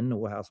å spille inn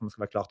noe her som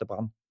skal være klart til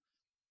Brann.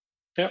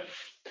 Ja.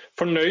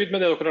 Fornøyd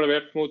med det dere har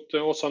levert mot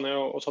Åsane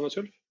og Sandnes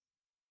Ulf?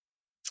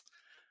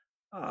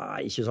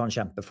 Ikke sånn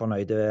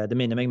kjempefornøyd. Det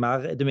minner meg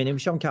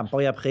ikke om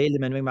kamper i april,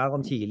 det minner meg mer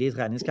om tidlige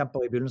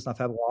treningskamper i begynnelsen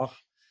av februar.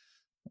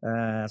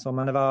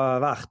 Men det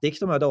var artig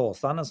å møte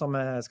Åsane som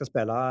skal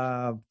spille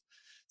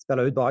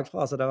ut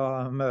bakfra, så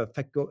vi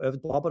fikk øvd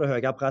bra på det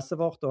høye presset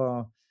vårt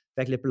og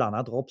fikk litt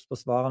blandet drops på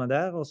svarene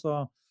der, og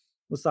så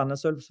hos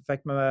Sandnes Ulf så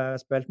fikk vi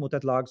spilt mot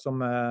et lag som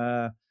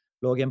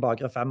lå i en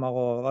bakre femmer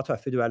og var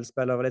tøffe i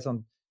duellspill, og var litt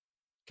sånn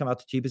kan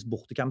være et typisk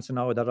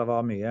bortekampscenario der det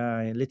var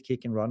mye litt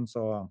kick and run,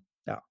 så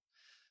ja.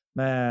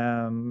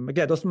 Vi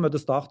gleder oss til å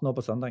møte Start nå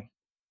på søndag.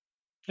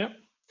 Ja,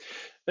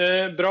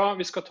 bra.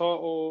 Vi skal ta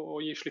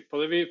og gi slipp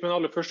på det. Men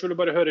aller først vil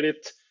jeg bare høre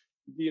litt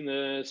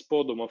dine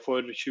spådommer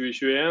for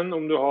 2021.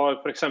 Om du har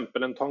for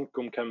eksempel en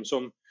tanke om hvem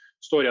som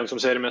står igjen som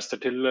seriemester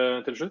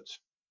til slutt?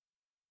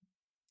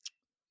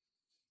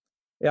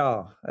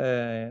 Ja,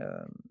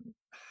 er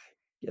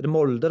det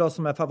Molde da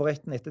som er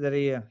favoritten etter det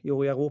de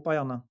gjorde i Europa,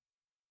 gjerne?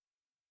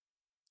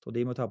 Jeg tror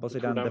de må ta på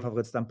seg det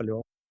favorittstempel i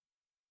år.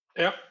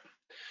 Ja.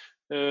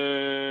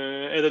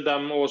 Er det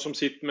dem også som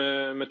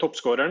sitter med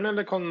toppskåreren,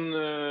 eller kan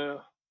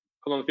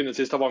han finnes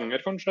i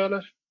Stavanger kanskje,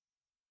 eller?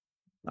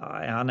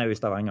 Nei, han er jo i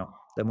Stavanger.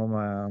 Det må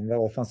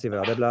være offensiv,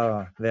 ja. Det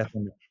blir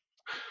Veton.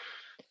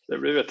 Det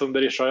blir Veton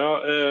Berisha, ja.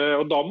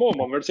 Og da må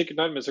man vel sikkert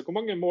nærme seg. Hvor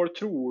mange mål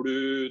tror du,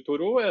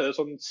 Toro? Er det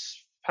sånn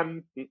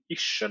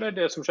 15-ish, eller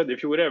det som skjedde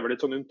i fjor er vel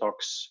litt sånn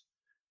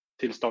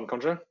unntakstilstand,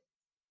 kanskje?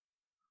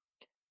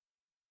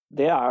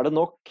 Det er det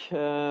nok,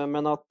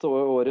 men at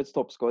årets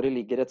toppskårer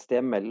ligger et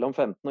sted mellom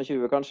 15 og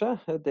 20 kanskje,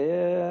 det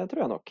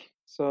tror jeg nok.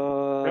 Så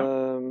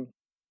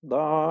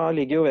da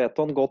ligger jo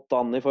Veton godt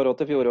an i forhold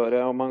til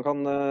fjoråret. Om man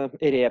kan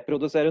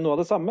reprodusere noe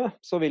av det samme,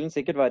 så vil den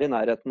sikkert være i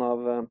nærheten av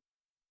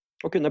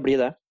å kunne bli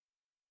det.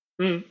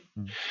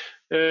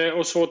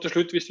 Og så til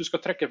slutt, hvis du skal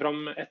trekke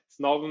fram et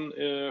navn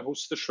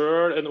hos deg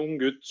selv, en ung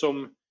gutt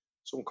som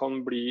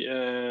kan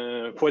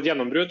få et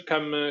gjennombrudd,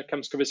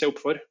 hvem skal vi se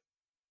opp for?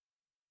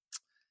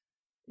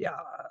 Ja,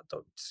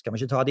 da skal vi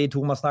ikke ta de to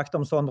vi har snakket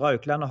om, Sondre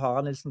Aukland og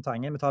Harald Nilsen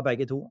Tangen. Vi tar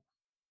begge to.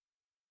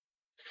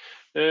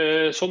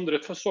 Sondre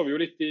så vi jo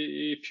litt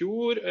i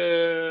fjor.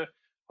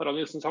 Harald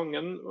Nilsen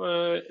Tangen,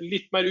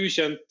 litt mer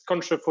ukjent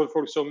kanskje for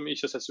folk som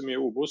ikke har sett så mye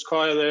Obos.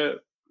 Hva er det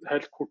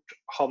helt kort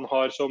han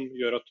har som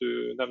gjør at du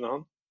nevner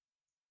han?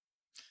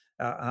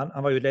 Ja,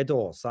 han var utleid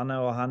til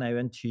Åsane, og han er jo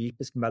en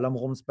typisk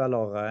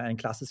mellomromspiller, en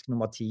klassisk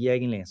nummer 10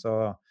 egentlig,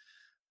 så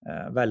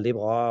veldig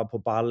bra på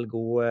ball,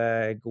 god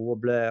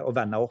å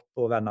vende opp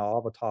og vende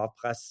av og ta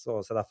press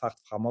og sette fart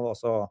fremover.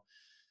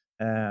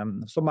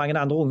 Så mange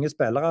andre unge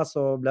spillere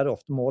så blir det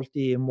ofte målt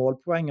i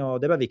målpoeng, og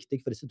det blir viktig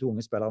for disse to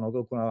unge spillerne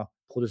å kunne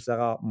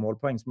produsere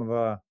målpoeng, som vi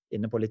var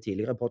inne på litt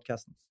tidligere i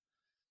podcasten.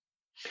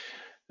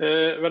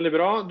 Veldig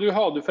bra.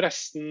 Har du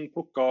forresten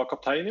plukket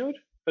kaptein i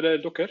år? Eller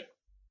dere?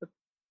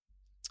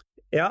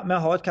 Ja, vi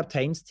har et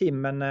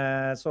kapteinsteam, men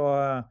så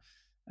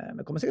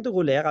vi kommer sikkert til å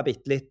rullere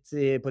bitte litt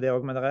på det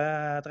også, men det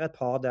er et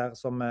par der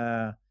som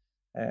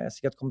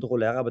sikkert kommer til å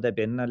rullere på det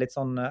bindet. Litt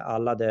sånn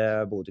alla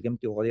det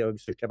Bodø/Glimt gjorde.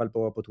 De syklet vel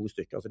på 2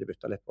 stykker, så de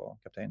byttet litt på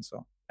kaptein.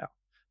 Så ja,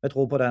 vi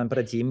tror på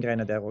det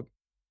teamgreiene der også.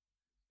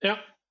 Ja,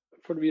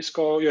 for vi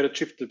skal gjøre et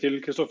skifte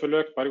til Kristoffer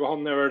Løkberg, og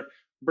han er vel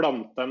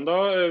blant dem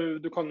da.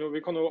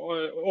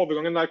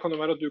 Overgangen der kan jo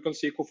være at du kan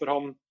si hvorfor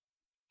han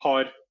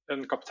har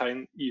en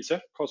kaptein i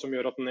seg, hva som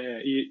gjør at han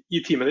er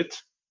i teamet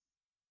ditt.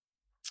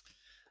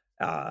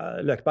 Ja,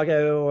 Løkberg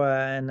er jo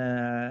en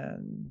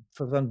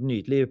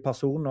nydelig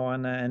person og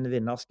en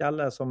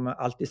vinnerskalle som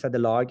alltid setter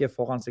laget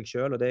foran seg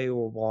selv, og det er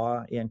jo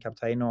bra i en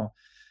kaptein.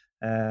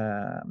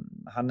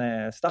 Han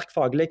er sterk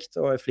fagligt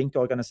og er flink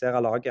til å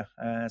organisere laget,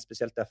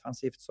 spesielt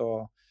defensivt,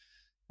 så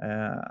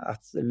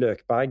at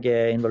Løkberg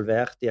er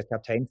involvert i et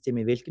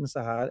kapteinsteam i hvilken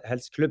som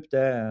helst klubb,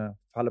 det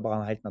faller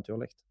bare helt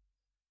naturlig.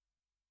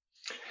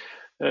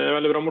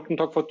 Veldig bra, Morten.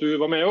 Takk for at du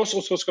var med oss,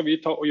 og så skal vi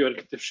ta og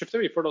gjøre litt skifte,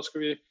 for da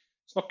skal vi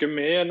snakke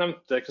med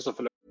nevnte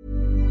Kristoffer Løkberg.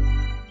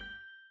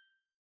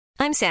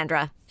 I'm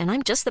Sandra, and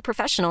I'm just the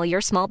professional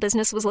your small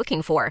business was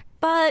looking for.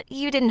 But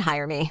you didn't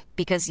hire me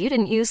because you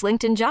didn't use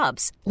LinkedIn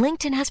Jobs.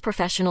 LinkedIn has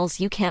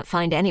professionals you can't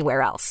find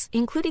anywhere else,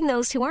 including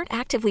those who aren't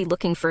actively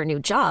looking for a new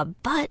job,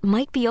 but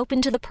might be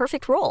open to the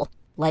perfect role,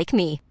 like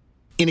me.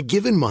 In a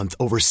given month,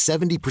 over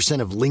 70%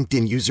 of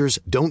LinkedIn users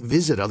don't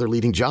visit other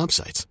leading job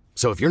sites.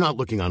 So if you're not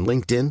looking on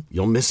LinkedIn,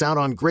 you'll miss out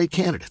on great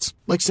candidates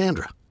like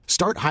Sandra.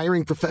 Start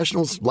hiring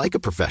professionals like a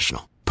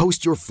professional.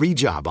 Post your free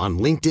job on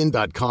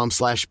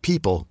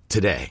linkedin.com/people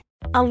today.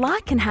 A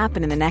lot can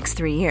happen in the next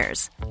 3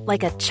 years.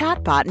 Like a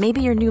chatbot may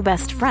be your new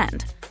best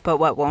friend. But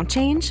what won't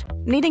change?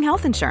 Needing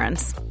health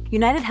insurance.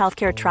 United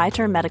Healthcare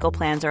Tri-Term Medical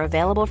Plans are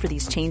available for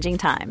these changing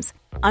times.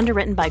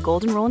 Underwritten by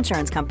Golden Rule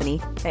Insurance Company,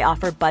 they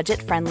offer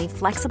budget-friendly,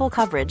 flexible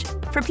coverage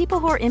for people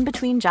who are in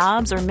between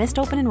jobs or missed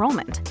open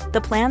enrollment.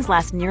 The plans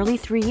last nearly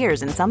 3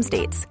 years in some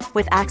states,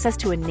 with access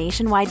to a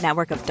nationwide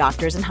network of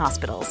doctors and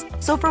hospitals.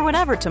 So for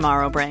whatever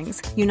tomorrow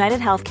brings, United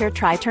Healthcare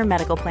Tri-Term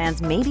Medical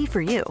Plans may be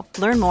for you.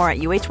 Learn more at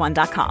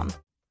uh1.com.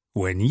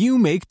 When you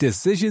make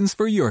decisions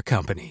for your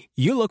company,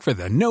 you look for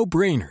the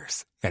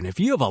no-brainers. And if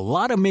you have a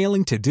lot of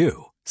mailing to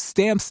do,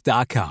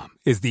 Stamps.com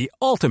is the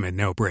ultimate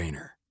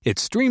no-brainer. It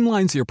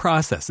streamlines your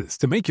processes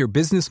to make your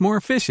business more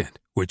efficient,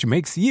 which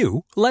makes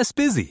you less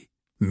busy.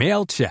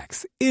 Mail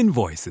checks,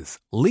 invoices,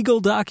 legal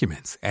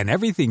documents, and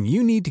everything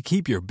you need to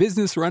keep your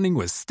business running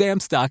with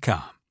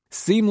Stamps.com.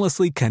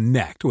 Seamlessly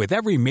connect with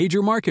every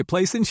major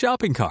marketplace and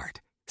shopping cart.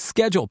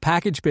 Schedule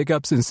package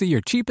pickups and see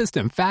your cheapest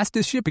and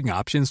fastest shipping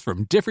options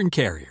from different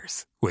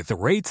carriers. With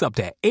rates up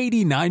to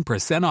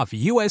 89% off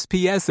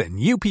USPS and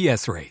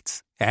UPS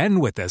rates.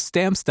 And with the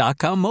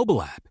Stamps.com mobile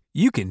app,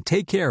 you can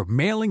take care of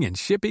mailing and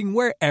shipping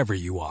wherever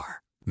you are.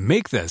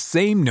 Make the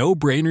same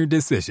no-brainer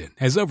decision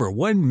as over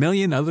 1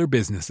 million other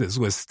businesses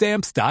with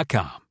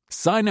Stamps.com.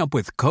 Sign up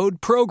with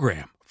code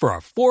PROGRAM for a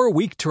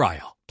 4-week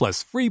trial,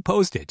 plus free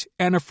postage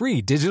and a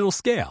free digital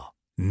scale.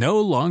 No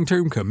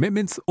long-term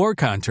commitments or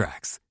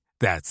contracts.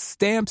 That's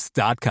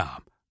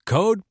Stamps.com.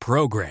 Code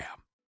PROGRAM.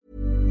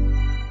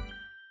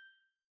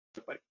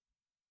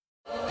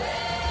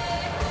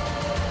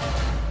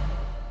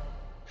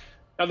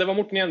 Ja, det var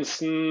Morten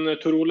Jensen,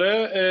 Tor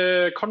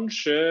Ole.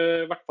 Kanskje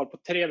I hvert fall på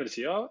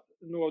trenersiden,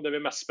 noe av det vi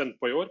mest spent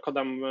på I år, hva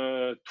de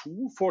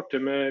to får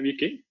til med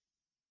Viking.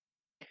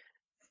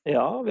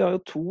 Ja, vi har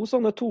jo to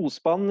sånne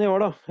tospann I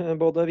år da.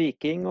 Både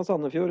Viking og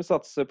Sandefjord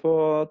satser på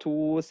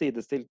to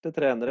sidestilte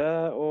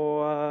trenere,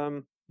 og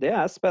det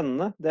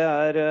spennende. Det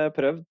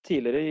prøvd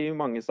tidligere I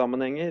mange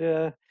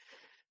sammenhenger.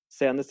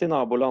 Senest I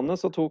nabolandet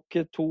så tok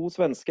to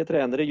svenske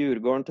trenere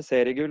Djurgården til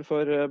seriegull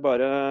for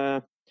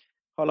bare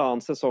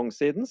halvannen sesong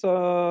siden, så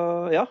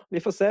ja,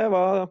 vi får se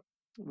hva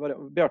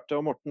Bjarte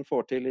og Morten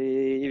får til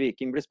I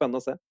Viking. Blir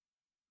spennende å se.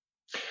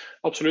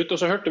 Absolutt, og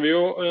så hørte vi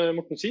jo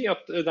Morten si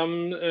at de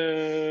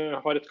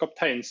har et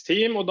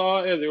kapteinsteam, og da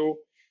det jo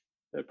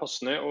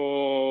passende å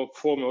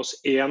få med oss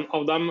en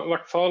av dem I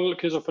hvert fall.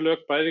 Kristoffer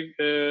Løkberg,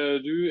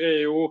 du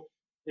jo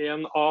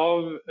en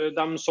av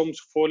dem som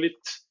får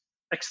litt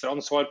ekstra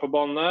ansvar på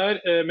banen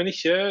der, men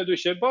du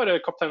ikke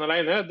bare kaptein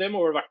alene, det må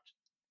vel vært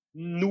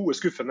noe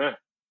skuffende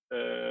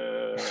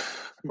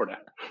for det.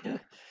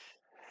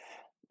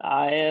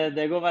 Nei,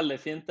 det går veldig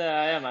fint.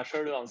 Jeg meg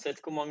selv uansett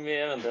hvor mange vi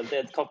eventuelt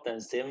et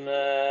kapteinsteam.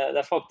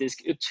 Det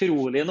faktisk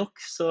utrolig nok,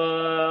 så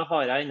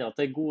har jeg enda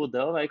til gode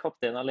å være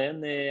kaptein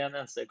alene I en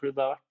eneste klubb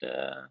jeg har vært.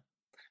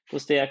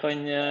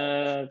 Hvordan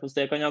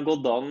det kan ha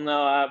gått an,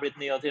 og jeg blitt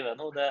 29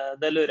 nå,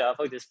 det lurer jeg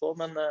faktisk på,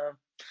 men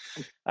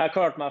jeg har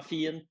klart meg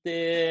fint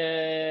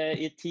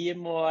I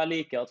team, og jeg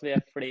liker at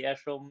vi flere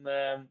som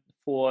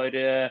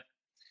får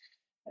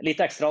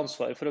litt ekstra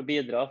ansvar for å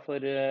bidra, for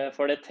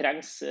det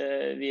trengs.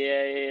 Vi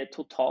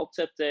totalt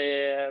sett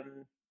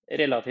en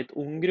relativt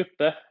ung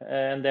gruppe,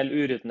 en del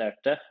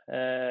urutinerte,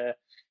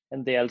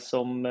 en del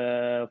som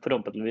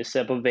forhåpentligvis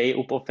på vei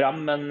opp og frem,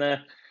 men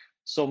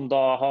som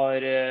da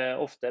har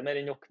ofte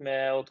mer enn nok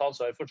med å ta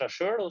ansvar for seg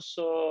selv, og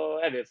så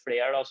vi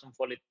flere da, som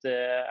får litt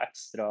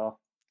ekstra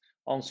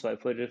ansvar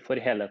for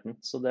helheten.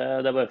 Så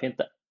det bare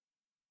fint det.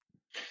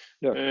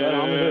 Løkberg,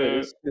 han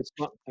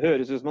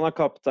høres ut som han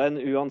kaptein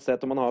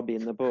uansett om han har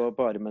bindet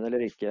på armen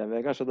eller ikke.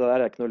 Kanskje det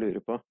der ikke noe å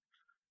lure på.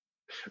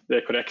 Det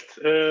korrekt.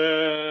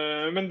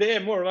 Men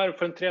det må det være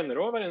for en trener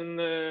også,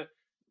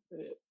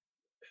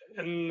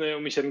 være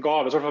om ikke en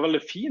gave, så I hvert fall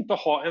veldig fint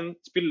å ha en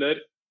spiller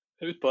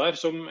utpå der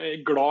som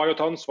glad I å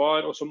ta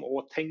ansvar, og som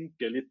også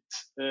tenker litt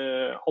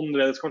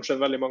annerledes kanskje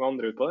enn veldig mange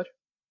andre utpå der.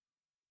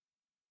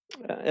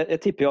 Jeg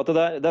tipper jo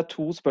at det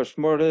to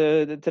spørsmål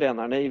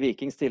trenerne I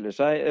Viking stiller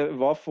seg.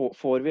 Hva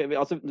får vi?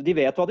 Altså, de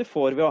vet hva de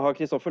får ved å ha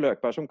Kristoffer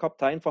Løkberg som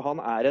kaptein, for han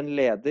en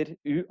leder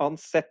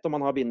uansett om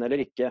han har bind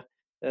eller ikke.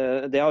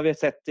 Det har vi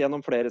sett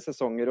gjennom flere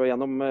sesonger og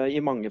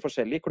I mange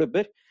forskjellige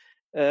klubber.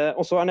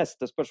 Og så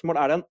neste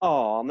spørsmål, det en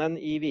annen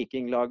I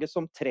Vikinglaget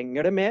som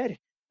trenger det mer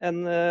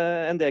enn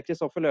det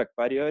Kristoffer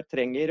Løkberg gjør,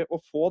 trenger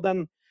å få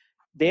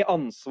det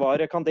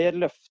ansvaret, kan det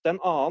løfte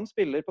en annen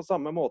spiller på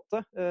samme måte,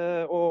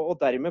 og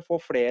dermed få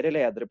flere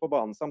ledere på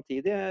banen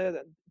samtidig?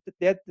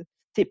 Det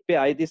tipper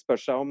jeg de spør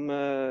seg om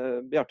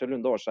Bjarte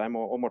Lunde Årsheim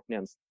og Morten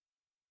Jensen.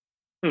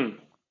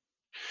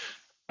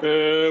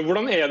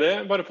 Hvordan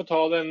det, bare for å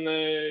ta den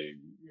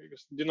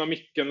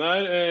dynamikken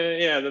der,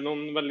 det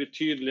noen veldig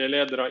tydelige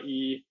ledere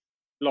I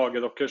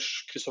laget deres,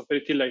 Kristoffer,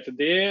 I tillegg til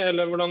det,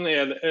 eller hvordan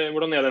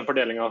den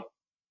fordelingen?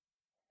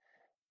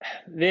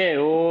 Vi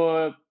jo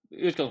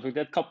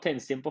utgangspunktet et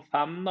kapteinsteam på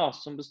 5 da,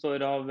 som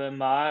består av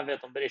meg,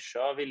 Veton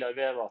Berisha, Viljar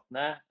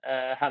Vevatne,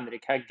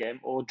 Henrik Heggheim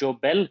og Joe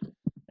Bell.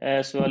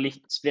 Så vi har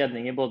litt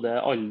spredning I både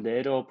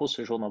alder og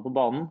posisjoner på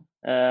banen.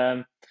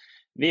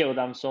 Vi jo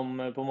dem som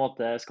på en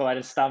måte skal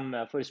være en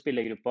stemme for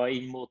spillergruppa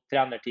inn mot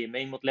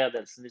trenerteamet, inn mot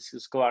ledelsen, hvis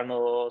det skal være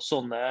noe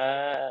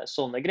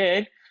sånne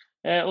greier.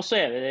 Og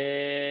så vi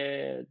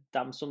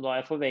dem som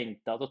da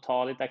forventet til å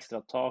ta litt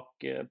ekstra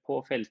tak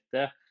på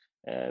feltet,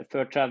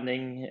 før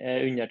trening,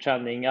 under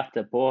trening,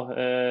 etterpå,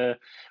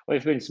 og I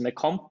forbindelse med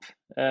kamp.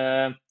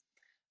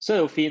 Så det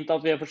jo fint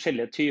at vi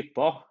forskjellige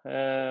typer.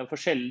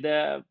 Det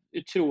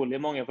utrolig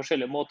mange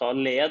forskjellige måter å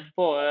lede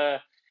på.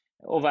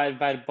 Å være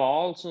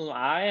verbal, som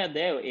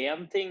det jo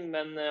en ting,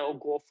 men å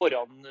gå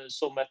foran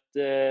som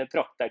et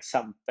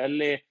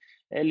prakteksempel I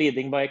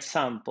leading by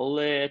example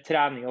I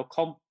trening og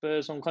kamp,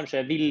 som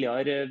kanskje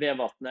Viljar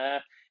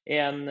Vevatne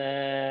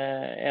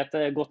et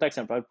godt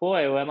eksempel på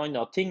jo en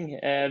annen ting.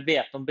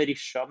 Veton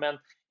Berisha med en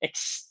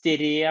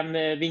ekstrem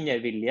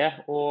vinnervilje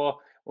og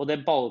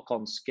det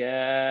balkanske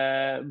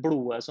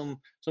blodet som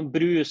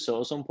bruser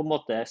og som på en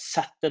måte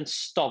setter en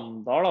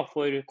standard da,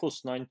 for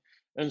hvordan han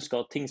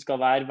ønsker at ting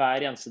skal være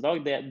hver eneste dag.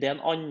 Det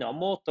en annen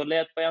måte å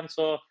lede på igjen,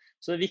 så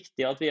det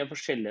viktig at vi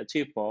forskjellige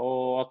typer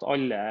og at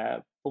alle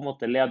på en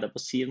måte leder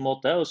på sin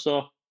måte, og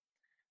så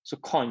så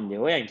kan det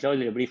jo egentlig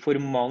aldri bli for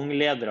mange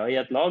ledere i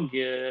et lag,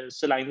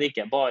 så lenge det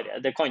ikke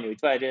det kan jo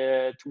ikke være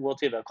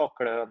 22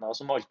 kaklehøner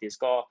som alltid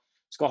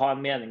skal ha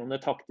en mening om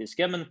det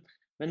taktiske,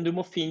 men du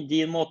må finne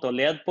din måte å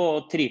lede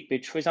på.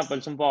 Tripic for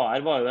eksempel, som var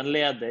her, var jo en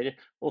leder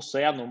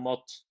også gjennom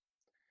at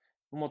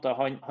på en måte,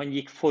 han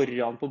gikk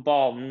foran på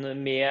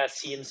banen med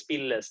sin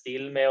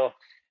spillestil, med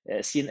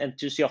sin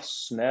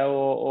entusiasme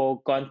og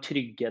ga en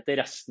trygghet til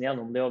resten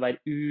gjennom det å være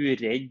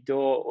uredd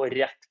og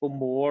rett på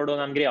mål og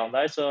de greiene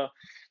der,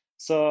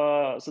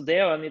 så det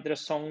er jo en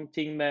interessant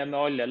ting med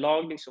alle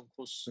lag, liksom,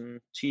 hvordan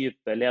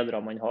type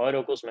ledere man har,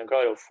 og hvordan man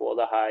klarer å få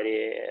det her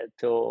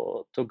til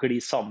å gli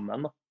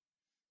sammen.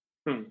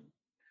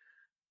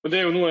 Og det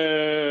er jo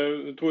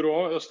noe, Tor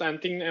også,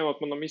 en ting er jo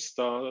at man har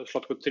mistet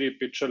Zlatko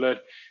Tripic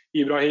eller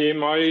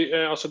Ibrahim Ay,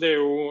 altså det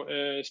er jo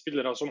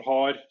spillere som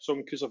har,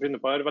 som Kristoffer inne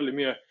på her, veldig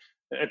mye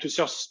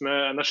entusiasme,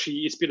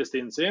 energi i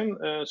spillestilen sin,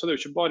 så det er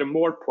jo ikke bare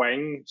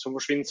målpoeng som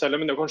forsvinner selv,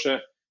 men det er kanskje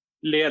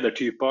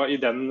ledertyper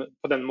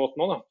på den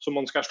måten også, som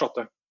man skal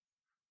erstatte.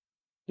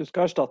 Du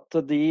skal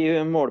erstatte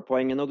de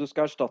målpoengene, og du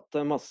skal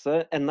erstatte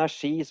masse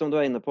energi, som du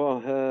er inne på.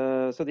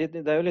 Så det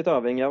er jo litt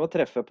avhengig av å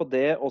treffe på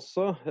det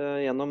også,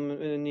 gjennom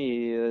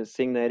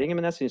nysigneringer.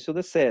 Men jeg synes jo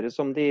det ser ut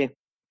som de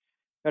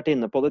har vært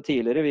inne på det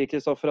tidligere,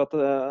 Kristoffer, at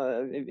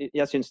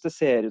jeg synes det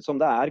ser ut som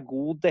det er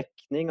god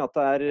dekning, at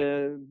det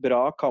er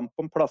bra kamp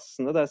om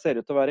plassene. Det ser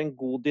ut til å være en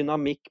god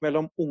dynamikk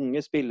mellom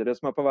unge spillere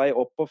som er på vei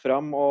opp og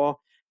fram, og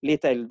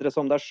litt eldre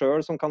som deg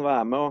selv, som kan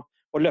være med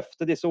å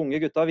løfte disse unge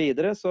gutta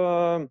videre. Så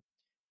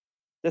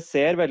det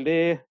ser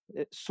veldig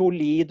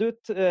solid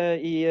ut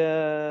i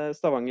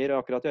Stavanger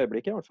akkurat i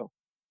øyeblikket i hvert fall.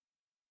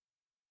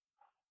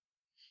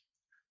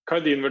 Hva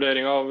er din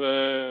vurdering av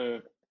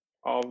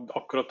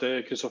akkurat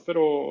det,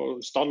 Kristoffer, og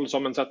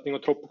stallsammensetning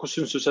og tropp? Hvordan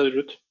synes du ser det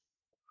ut?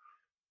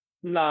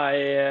 Nei,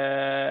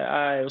 jeg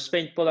er jo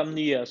spent på de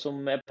nye som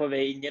er på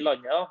vei inn i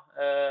landet.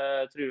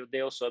 Jeg tror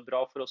det også er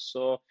bra for oss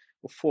å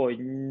få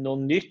inn noe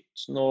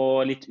nytt,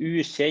 noe litt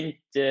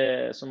ukjent,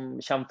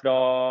 som kommer fra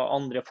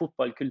andre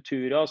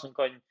fotballkulturer, som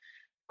kan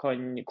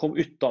komme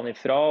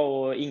utenfra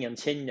og ingen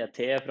kjenner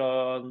til fra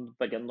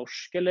hverken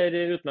norsk eller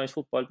utenlandsk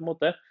fotball på en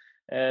måte.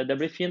 Det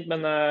blir fint,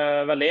 men jeg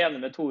er veldig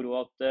enig med Toro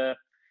at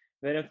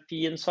vi har en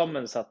fin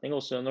sammensetning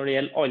også når det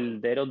gjelder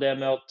alder, og det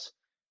med at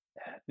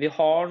vi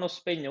har noen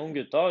spennende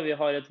unggutter. Vi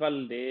har et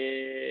veldig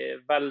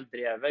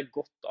veldrevet,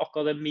 godt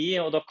akademi,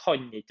 og da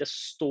kan ikke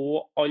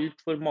stå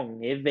alt for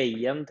mange i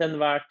veien til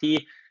enhver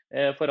tid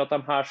for at de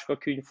her skal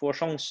kunne få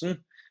sjansen.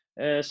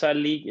 Så jeg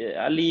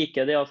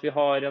liker det at vi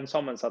har en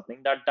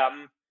sammensetning der de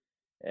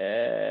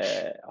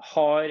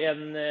har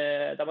en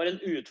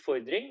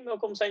utfordring med å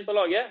komme seg inn på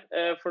laget,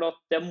 for at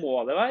det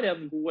må det være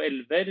en god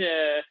elver,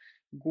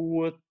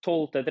 god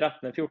 12.,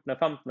 13., 14.,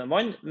 15.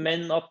 mann,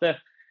 men at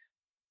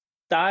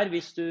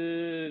hvis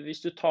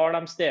du tar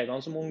de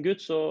stegene som ung gutt,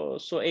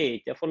 så er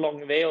ikke det for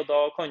lang vei, og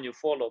da kan du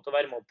få lov til å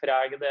være med å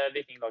prege det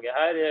vikinglaget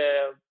her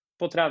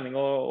på trening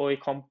og i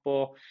kamp,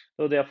 og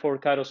det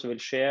folk her også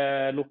vil se,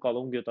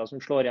 lokale unggutter som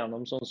slår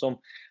igjennom, sånn som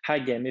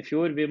Heggheim i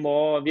fjor. Vi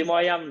må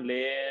ha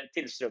jevnlig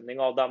tilstrømning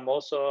av dem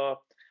også, så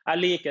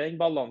jeg liker den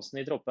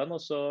balansen i troppen,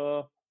 og så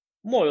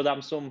må jo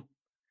dem som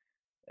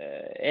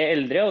er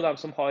eldre, og dem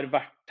som har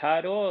vært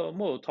her også,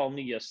 må jo ta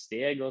nye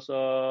steg. Og så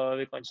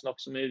vi kan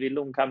snakke så mye vi vil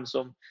om hvem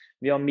som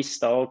vi har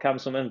mistet og hvem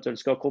som eventuelt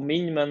skal komme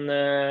inn, men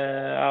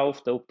jeg er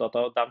ofte opptatt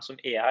av at dem som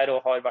er her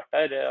og har vært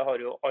her,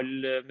 har jo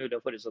alle mulige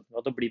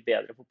forutsetninger til å bli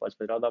bedre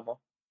fotballspillere av dem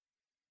også.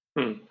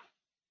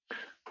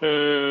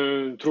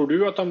 Tror du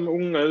at de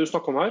unge du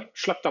snakker om her,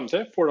 slipper dem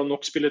til? Får de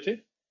nok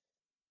spilletid?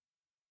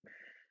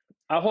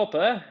 Jeg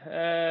håper det,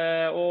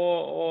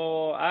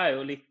 og jeg er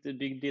jo litt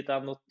bygd dit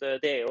at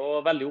det er jo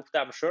veldig opp til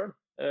dem selv.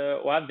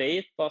 Og jeg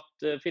vet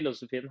at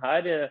filosofien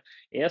her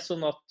er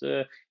sånn at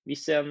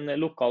hvis en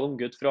lokal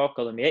unggutt fra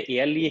akademiet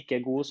er like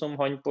god som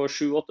han på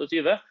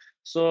 7-28,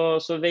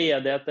 så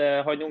veier det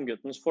til han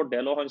ungguttens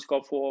fordel, og han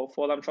skal få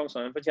de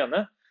sjansene han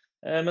fortjener.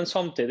 Men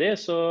samtidig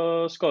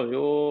så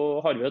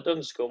har vi et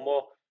ønske om å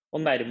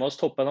nærme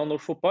oss toppen av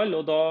norsk fotball,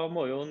 og da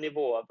må jo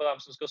nivået på dem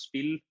som skal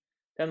spille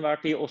til enhver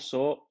tid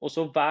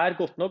også være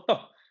godt nok, da.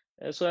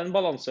 Så en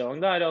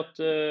balansegang der at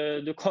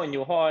du kan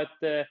jo ha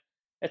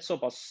et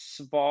såpass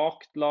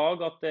svagt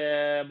lag at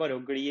det bare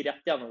å gli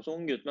rett gjennom som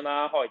unggutt, men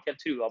jeg har ikke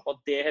helt trua på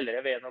at det heller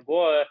er veien å gå.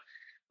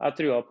 Jeg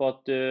tror på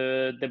at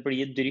det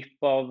blir drypp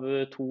av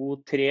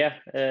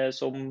 2-3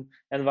 som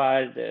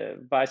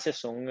hver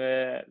sesong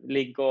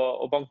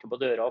ligger og banker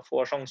på døra og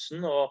får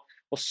sjansen, og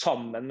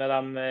sammen med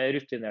de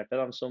rutinerte,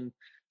 de som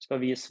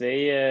skal vise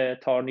vei,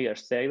 tar nye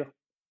steg,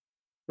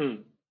 da.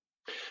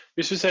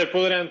 Hvis vi ser på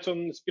det rent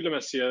sånn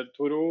spillemessige,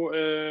 Toro,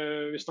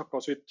 vi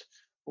snakket så vidt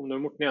om det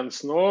Morten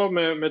Jensen også,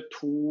 med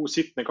to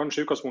sittende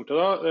kanskje i utgangspunktet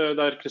da,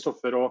 der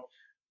Kristoffer og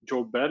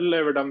Joe Bell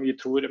er vel dem vi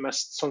tror er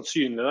mest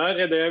sannsynlige der.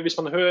 Er det, hvis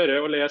man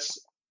hører og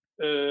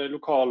leser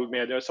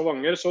lokalmedia i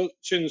Stavanger, så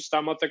synes de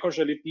at det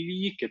kanskje er litt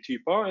like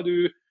typer.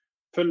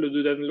 Følger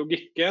du den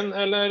logikken,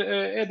 eller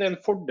er det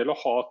en fordel å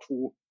ha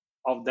to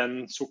av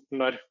den sorten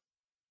der?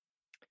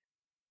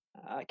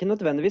 er ikke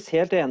nødvendigvis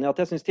helt enig i at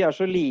jeg synes de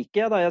så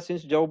like. Da. Jeg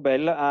synes Joe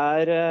Bell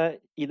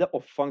i det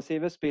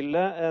offensive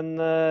spillet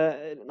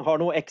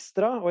har noe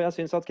ekstra, og jeg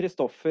synes at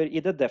Kristoffer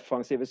i det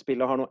defensive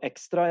spillet har noe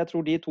ekstra. Jeg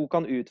tror de to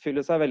kan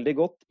utfylle seg veldig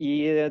godt i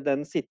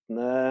den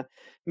sittende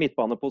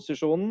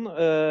midtbaneposisjonen.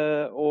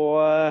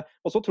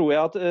 Og så tror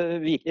jeg at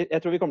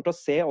jeg tror vi kommer til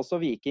å se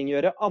også Viking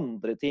gjøre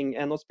andre ting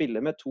enn å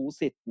spille med to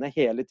sittende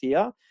hele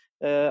tiden.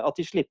 At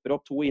de slipper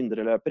opp to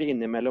indreløpere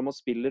innimellom og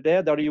spiller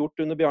det. Det har de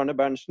gjort under Bjarne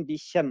Berntsen. De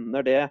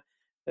kjenner det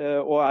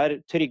og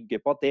trygge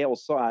på at det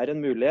også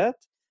en mulighet.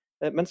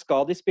 Men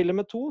skal de spille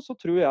med to, så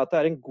tror jeg at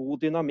det en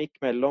god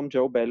dynamikk mellom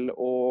Joe Bell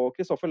og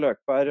Kristoffer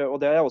Løkberg. Og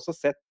det har jeg også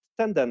sett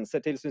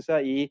tendenser til, synes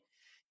jeg,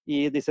 i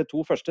disse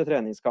to første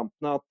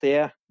treningskampene,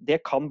 at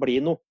det kan bli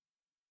noe.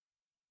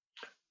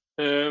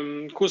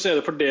 Hvordan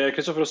det for deg,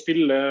 Kristoffer, å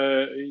spille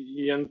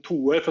i en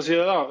toer, for å si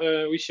det da,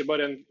 og ikke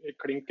bare en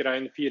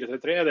klink-rein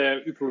 4-3-3? Det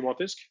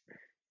uproblematisk?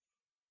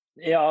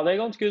 Ja, det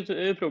ganske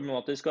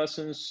uproblematisk, og jeg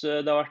synes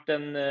det har vært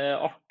en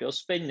artig og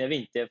spennende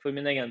vinter for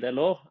min egen del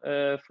også,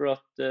 for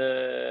at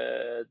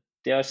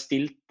det har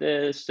stilt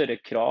større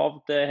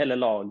krav til hele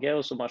laget,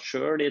 og som meg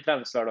selv i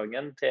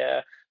treningshverdagen,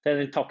 til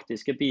den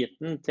taktiske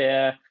biten,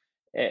 til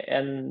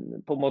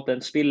på en måte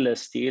en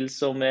spillestil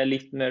som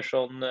litt mer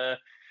sånn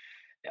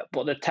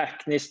både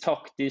teknisk,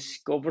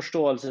 taktisk og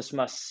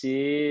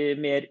forståelsesmessig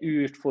mer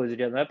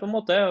utfordrende på en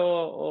måte,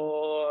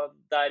 og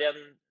der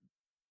en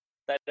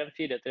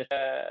 4-3,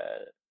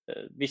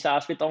 hvis jeg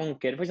har spilt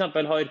anker for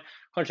eksempel, har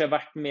kanskje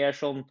vært mer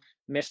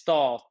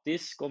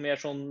statisk og mer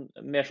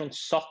sånn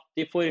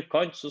satt i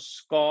forkant, så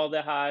skal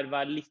det her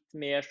være litt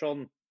mer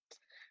sånn,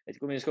 jeg vet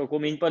ikke om vi skal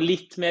komme inn på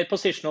litt mer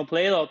positional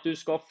play, da, at du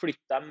skal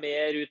flytte deg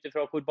mer ut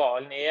ifra hvor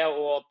ballen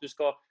og at du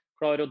skal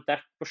klare å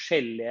dekke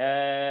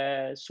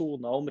forskjellige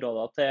zoner og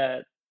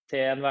områder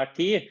til enhver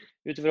tid,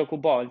 ut ifra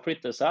hvor ballen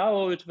flytter seg,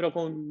 og ut ifra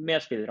hvor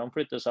medspillerne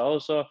flytter seg. Og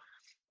så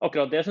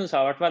akkurat det synes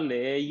jeg har vært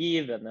veldig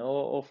givende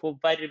å få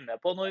være med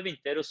på nå i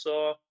vinter, og så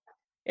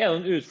det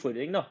en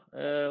utfordring da,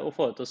 å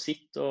få det til å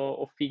sitte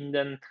og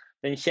finne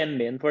den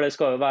kjemien, for det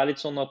skal jo være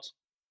litt sånn at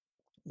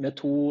med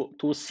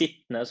to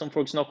sittende, som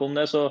folk snakker om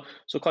det,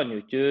 så kan jo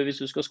ikke,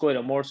 hvis du skal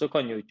skåre mål, så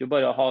kan jo ikke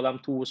bare ha de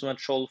to som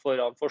et skjold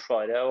foran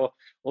forsvaret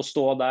og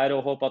stå der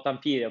og håpe at de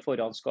fire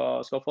foran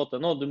skal få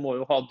til noe. Du må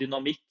jo ha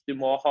dynamikk, du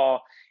må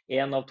ha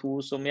en av to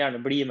som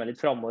gjerne blir med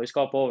litt fremover,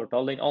 skaper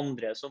overtall, den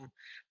andre som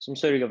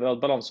sørger for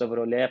at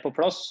balanseforholdet på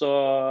plass.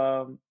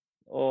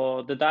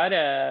 Og det der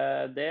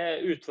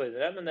det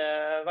utfordrende, men det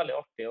veldig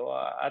artig, og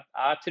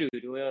jeg tror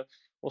jo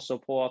også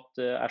på at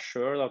jeg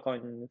selv da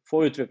kan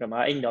få utvikle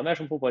meg enda mer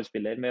som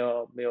fotballspiller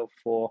med å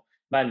få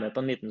være med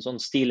på en liten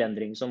sånn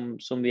stilendring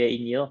som vi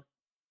inne i da.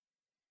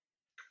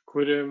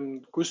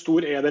 Hvor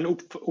stor den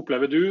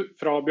opplever du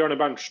fra Bjarne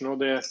Berntsen og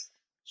det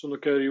som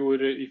dere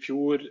gjorde i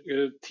fjor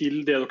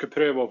til det dere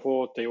prøver å få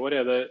til i år?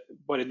 Det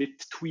bare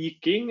litt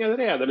tweaking, eller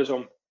det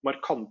liksom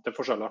markante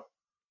forskjeller?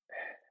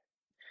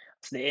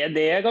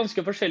 Det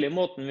ganske forskjellig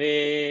måten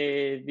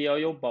vi har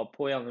jobbet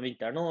på gjennom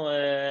vinteren nå.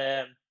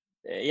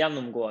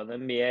 Gjennomgående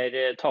mer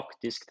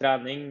taktisk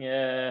trening,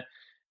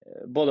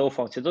 både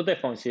offensivt og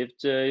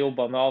defensivt,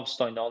 jobber med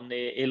avstandene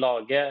i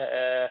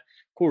laget,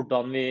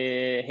 hvordan vi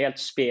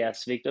helt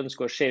spesifikt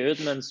ønsker å se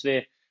ut, mens vi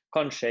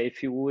kanskje i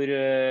fjor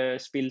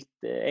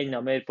spilte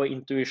enda mer på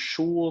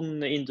intuisjon,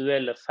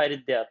 individuelle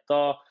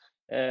ferdigheter,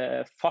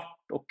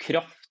 fart og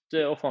kraft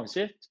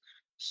offensivt.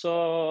 Så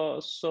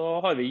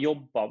har vi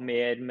jobbet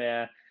mer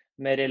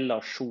med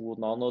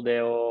relasjonene og det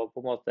å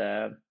på en måte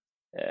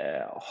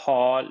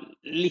ha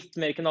litt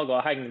mer knagger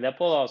å henge det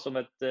på da, som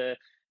et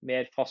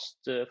mer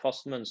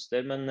fast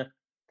mønster, men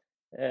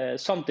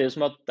samtidig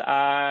som at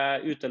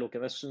jeg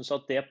utelukkende synes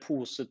at det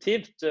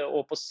positivt,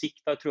 og på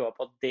sikt har jeg troa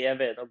på at det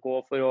veien å gå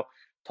for å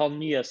ta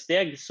nye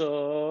steg, så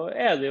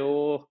det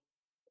jo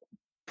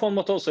på en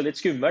måte også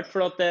litt skummelt,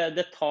 for at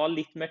det tar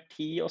litt mer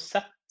tid å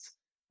sette.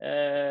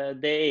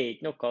 Det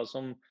ikke noe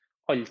som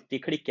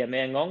alltid klikker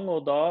med en gang,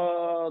 og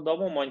da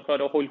må man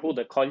klare å holde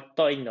hodet kaldt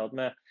da, innad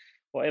med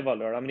å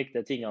evaluere de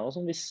riktige tingene,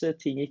 som hvis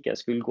ting ikke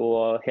skulle gå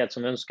helt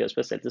som ønsker,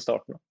 spesielt i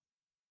starten.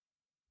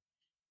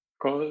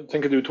 Hva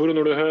tenker du, Tore,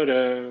 når du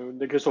hører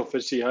det Kristoffer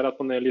sier her, at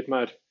man litt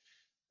mer,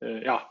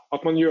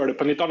 at man gjør det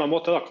på en litt annen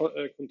måte da,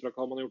 kontra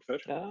hva man har gjort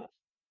før?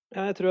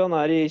 Ja, jeg tror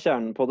han i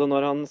kjernen på det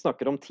når han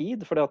snakker om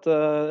tid, for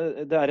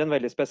det en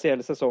veldig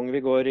spesiell sesong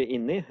vi går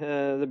inn i.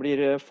 Det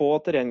blir få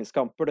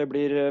treningskamper, det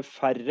blir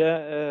færre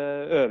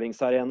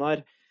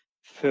øvingsarenaer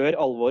før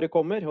alvoret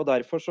kommer, og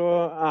derfor så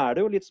det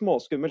jo litt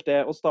småskummelt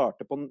det å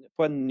starte på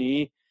en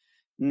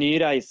ny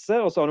reise,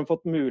 og så har de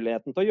fått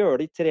muligheten til å gjøre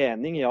det i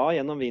trening,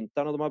 gjennom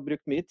vinteren, og de har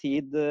brukt mye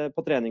tid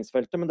på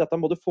treningsfeltet, men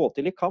dette må du få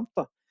til i kamp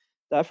da.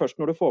 Det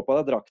først når du får på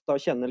deg drakta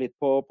og kjenner litt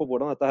på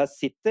hvordan dette her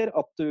sitter,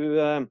 at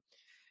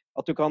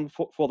du kan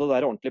få det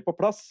der ordentlig på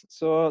plass.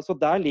 Så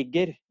der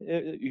ligger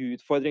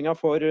utfordringen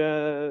for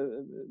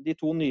de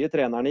to nye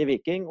trenerne i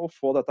Viking, å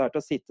få dette her til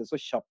å sitte så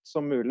kjapt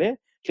som mulig,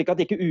 slik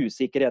at ikke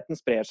usikkerheten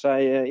sprer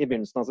seg i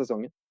begynnelsen av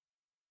sesongen.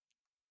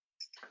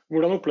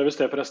 Hvordan oppleves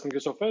det forresten,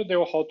 Kristoffer? Det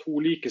å ha to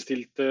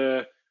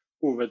likestilte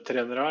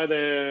hovedtrenere? Er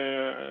det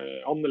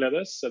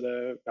annerledes?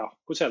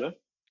 Hvordan det?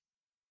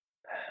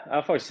 Jeg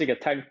har faktisk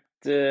ikke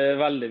tenkt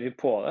veldig mye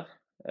på det.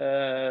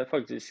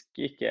 Faktisk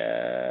ikke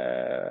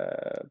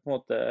på en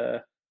måte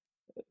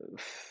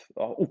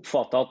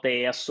oppfattet at det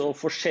er så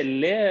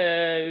forskjellig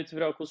ut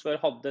fra hvordan vi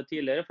har hatt det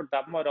tidligere, for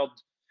de har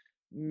hatt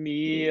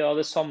mye av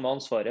det samme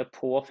ansvaret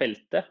på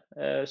feltet,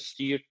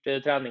 styrt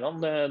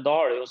treningene. Da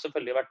har det jo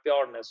selvfølgelig vært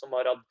Bjarne som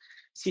har hatt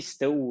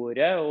siste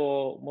ordet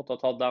og måtte ha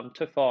tatt de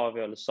tøffe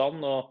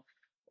avgjørelsene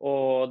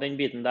og den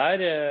biten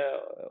der.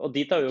 Og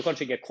dit har jo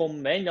kanskje ikke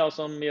kommet inn,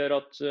 som gjør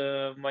at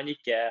man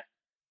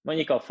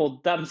ikke har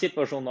fått de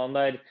situasjonene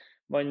der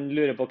man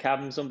lurer på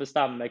hvem som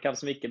bestemmer, hvem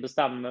som ikke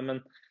bestemmer,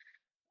 men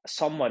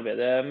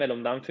samarbeidet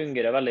mellom dem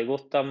fungerer veldig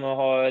godt.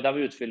 De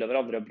utfyller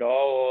hverandre bra,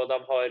 og de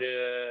har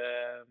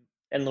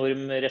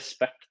enorm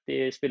respekt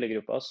i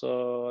spillergruppa, så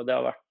det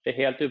har vært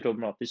helt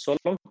uproblematisk så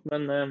langt.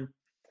 Men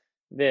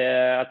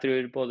jeg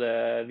tror både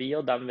vi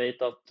og dem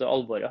vet at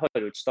alvoret har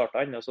jo ikke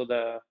startet ennå, så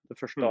det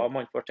første da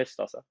man får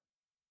testet seg.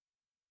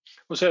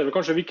 Og så er det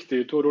kanskje viktig,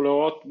 Tor Ole,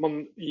 at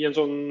man i en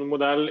sånn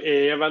modell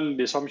er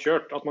veldig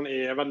samkjørt, at man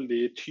er veldig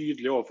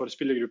tydelig overfor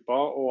spillergruppa,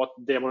 og at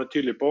det man er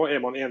tydelig på,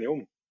 er man enig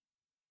om.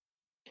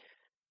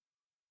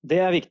 Det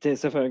er viktig,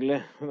 selvfølgelig.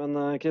 Men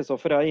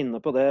Kristoffer er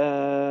inne på det.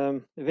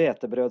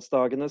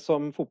 Hvetebrødsdagene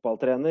som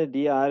fotballtrener,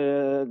 de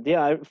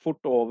er fort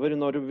over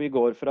når vi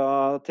går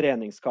fra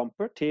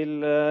treningskamper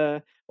til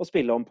å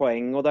spille om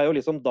poeng. Og det er jo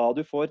liksom da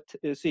du får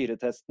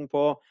syretesten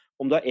på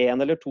om du er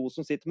en eller to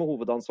som sitter med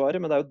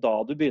hovedansvaret, men det er jo da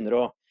du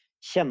begynner å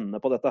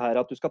kjenne på dette her,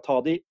 at du skal ta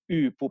de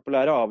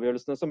upopulære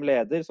avgjørelsene som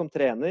leder, som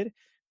trener.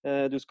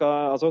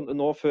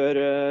 Nå før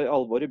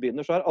alvoret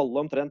begynner, så er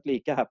alle omtrent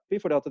like happy,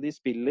 fordi at de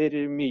spiller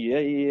mye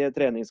i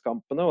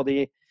treningskampene, og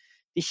de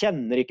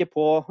kjenner ikke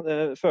på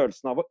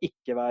følelsen av å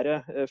ikke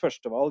være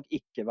førstevalg,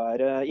 ikke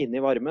være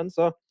inne i varmen.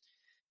 Så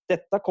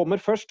dette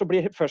kommer først, og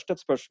blir først et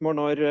spørsmål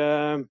når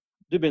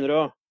du begynner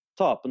å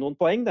tape noen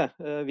poeng.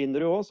 Vinner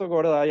du også, så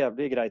går det der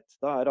jævlig greit.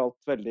 Da er alt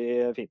veldig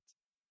fint.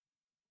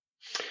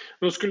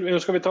 Nå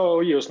skal vi ta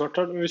og gi oss snart.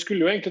 Vi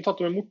skulle jo egentlig tatt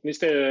det med Morten i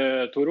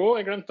sted, Toro.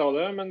 Jeg glemte av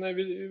det, men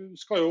vi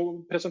skal jo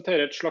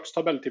presentere et slags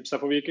tabelltips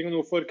her for Viking.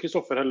 Nå får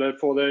Kristoffer heller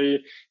få det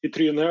i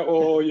trynet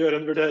og gjøre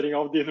en vurdering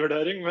av din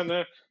vurdering. Men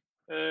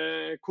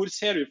hvor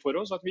ser vi for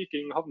oss at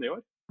Viking havner i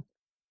år?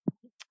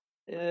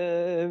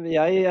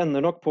 Jeg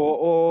ender nok på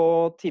å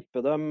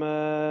tippe dem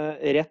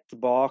rett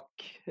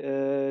bak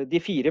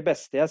de 4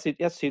 beste.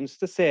 Jeg synes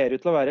det ser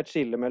ut til å være et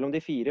skille mellom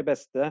de 4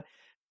 beste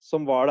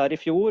som var der i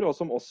fjor, og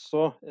som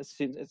også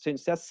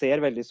synes jeg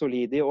ser veldig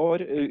solid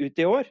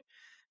ut i år.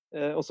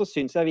 Og så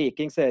synes jeg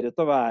Viking ser ut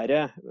til å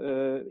være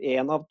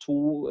en av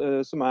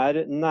 2 som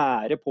er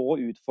nære på å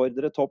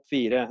utfordre topp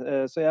 4.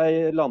 Så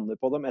jeg lander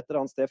på dem et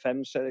eller annet sted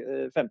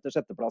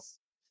 5.-6. plass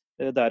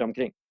der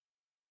omkring.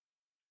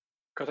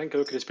 Hva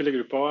tenker dere i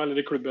spillergruppa eller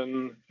i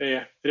klubben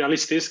er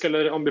realistisk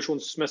eller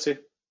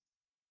ambisjonsmessig?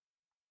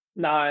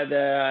 Nei,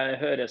 det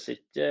høres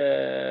ikke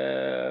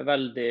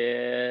veldig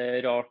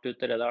rart ut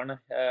det der.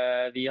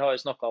 Vi har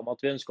jo snakket om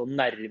at vi ønsker å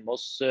nærme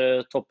oss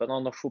toppen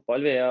av norsk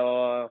fotball,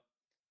 og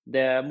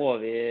det må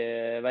vi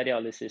være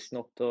realistisk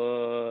nok til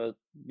å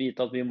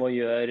vite at vi må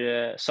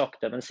gjøre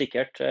sakte, men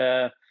sikkert.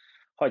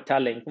 Har ikke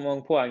telling på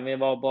mange poeng vi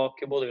var bak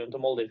Bodø/Glimt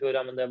og Molde i fjor,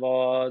 men det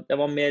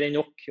var mer enn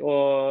nok,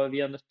 og vi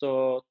er nødt til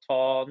å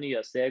ta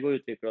nye steg og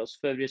utvikle oss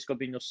før vi skal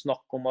begynne å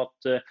snakke om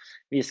at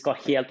vi skal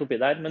helt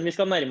oppi der. Men vi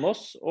skal nærme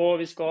oss,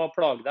 og vi skal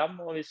plage dem,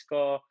 og vi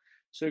skal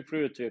sørge for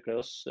å utvikle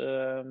oss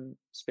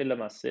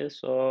spillemessig,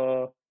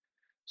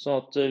 sånn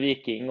at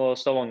Viking og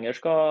Stavanger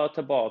skal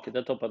tilbake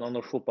til toppen av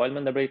norsk fotball,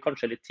 men det blir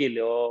kanskje litt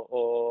tidlig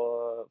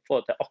å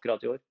få det til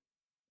akkurat i år.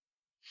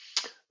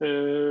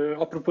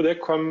 Apropos det,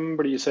 hvem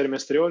blir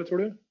seriemester i år,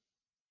 tror du?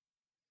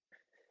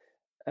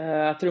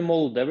 Jeg tror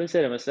Molde blir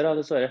seriemester,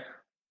 dessverre.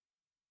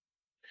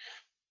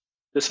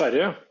 Dessverre,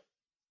 ja.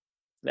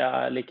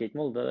 Jeg liker ikke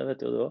Molde, det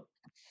vet jo du også.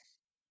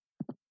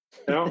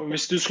 Ja,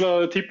 hvis du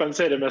skulle tippe en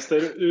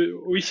seriemester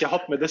og ikke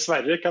hatt med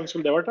dessverre, hvem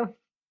skulle det vært da?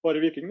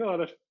 Bare Viking da,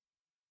 eller?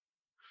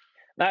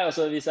 Nei,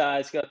 altså hvis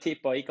jeg skulle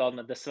tippe og ikke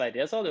hatt med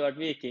dessverre, så hadde det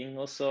vært Viking,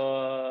 og så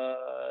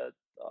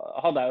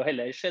hadde jeg jo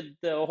heller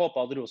sett og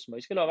håpet at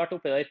Rosenborg skulle ha vært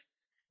oppi der.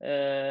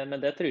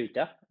 Men det tror jeg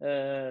ikke.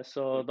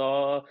 Så da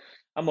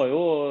jeg må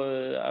jo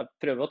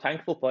prøve å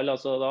tenke fotball,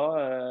 altså da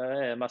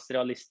er det mest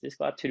realistisk,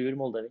 og jeg tror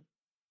Molde vinner.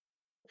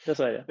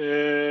 Dessverre.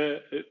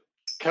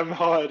 Hvem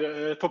har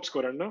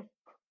toppskåreren da?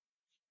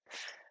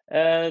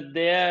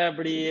 Det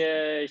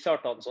blir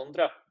Kjartansson,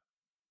 tror jeg.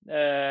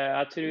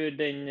 Jeg tror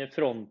den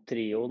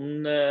fronttrioen,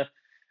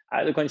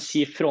 du kan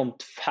si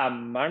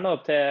frontfemmeren da,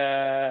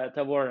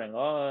 til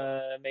Vålerenga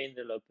med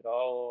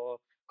indreløpere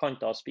og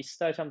kanter og spiss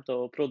der, kommer til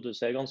å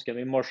produsere ganske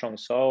mye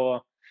målsjanser,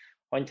 og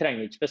han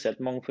trenger ikke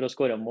spesielt mange for å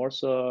skåre mål,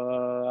 så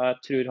jeg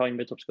tror han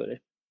blir toppskårer.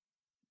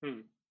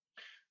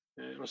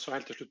 Og så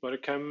helt til slutt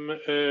bare, hvem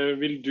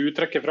vil du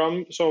trekke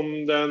fram som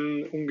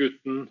den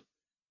unggutten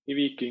i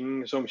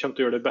Viking som kommer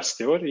til å gjøre det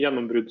best i år,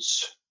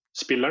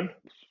 gjennombruddsspilleren?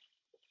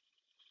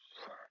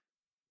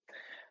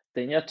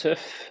 Den er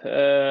tøff.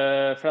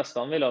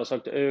 Flestene ville ha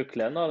sagt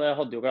Auckland, og det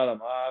hadde jo gledet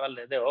meg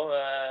veldig det også.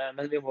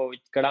 Men vi må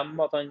ikke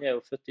glemme at han er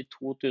jo født i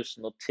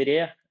 2003.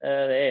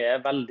 Det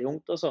er veldig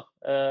ungt altså.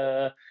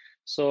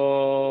 Så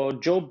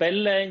Joe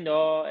Bell er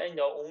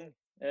enda ung.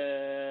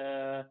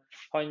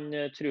 Han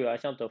tror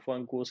jeg kommer til å få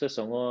en god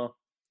sesong, og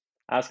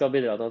jeg skal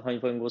bidra til at han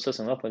får en god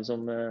sesong,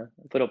 som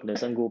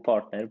forhåpentligvis en god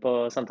partner på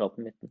sentralt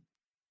på midten.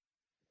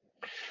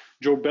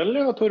 Joe Bell,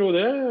 ja, Toro,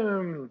 det...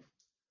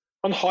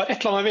 Han har et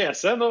eller annet ved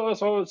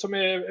seg som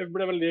jeg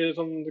ble veldig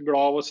sånn,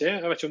 glad av å se.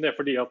 Jeg vet ikke om det er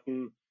fordi at han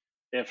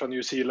er fra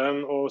New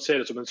Zealand og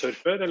ser ut som en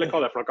surfer, eller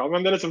hva det er for noe,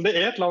 men det er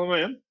et eller annet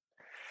med en.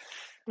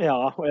 Ja,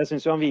 og jeg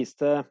synes jo han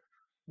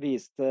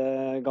viste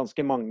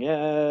ganske mange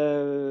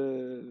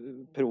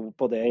prov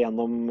på det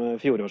gjennom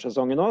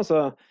fjorårssesongen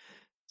også,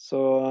 så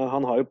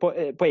han har jo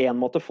på en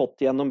måte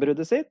fått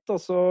gjennombruddet sitt, og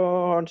så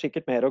har han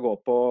sikkert mer å gå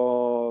på.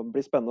 Det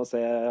blir spennende å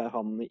se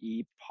han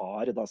i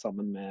par da,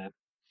 sammen med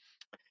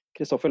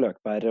Kristoffer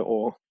Løkberg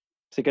og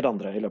sikkert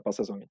andre i løpet av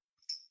sesongen.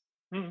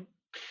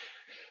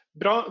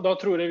 Bra, da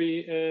tror jeg vi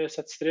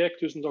setter strek.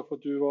 Tusen takk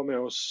for at du var med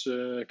oss,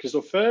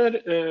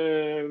 Kristoffer.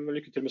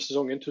 Lykke til med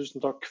sesongen.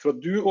 Tusen takk for at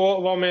du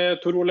også var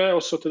med, Tor Ole.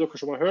 Også til dere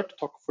som har hørt,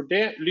 takk for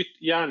det. Lytt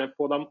gjerne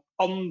på de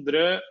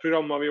andre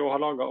programmene vi også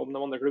har laget om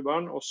de andre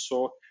klubbene, og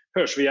så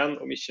høres vi igjen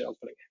om ikke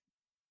alt for lenge.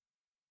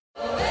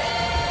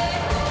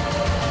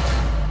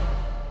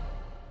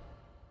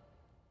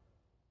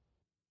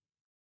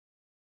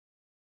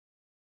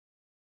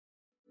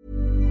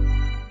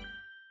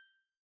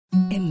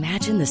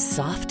 Imagine the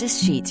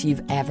softest sheets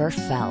you've ever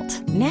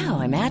felt.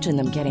 Now imagine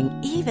them getting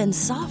even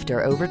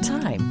softer over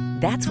time.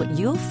 That's what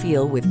you'll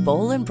feel with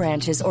Boll &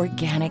 Branch's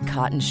organic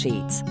cotton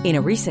sheets. In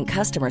a recent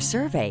customer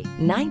survey,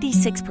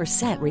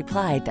 96%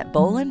 replied that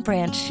Boll &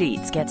 Branch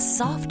sheets get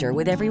softer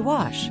with every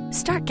wash.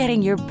 Start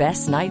getting your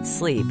best night's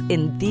sleep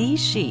in these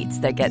sheets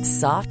that get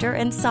softer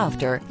and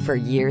softer for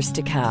years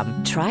to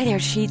come. Try their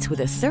sheets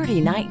with a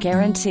 30-night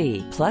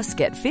guarantee. Plus,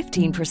 get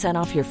 15%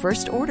 off your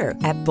first order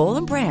at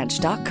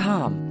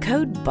bollandbranch.com.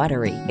 Code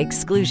BUTTERY.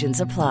 Exclusions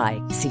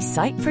apply. See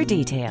site for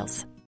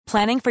details.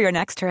 Planning for your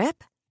next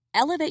trip?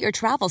 Elevate your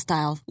travel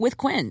style with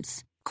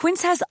Quince.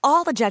 Quince has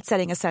all the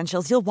jet-setting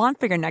essentials you'll want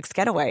for your next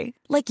getaway,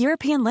 like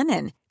European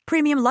linen,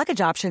 premium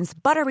luggage options,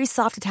 buttery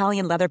soft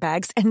Italian leather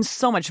bags, and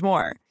so much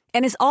more.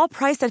 And is all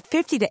priced at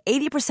 50 to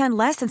 80%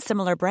 less than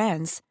similar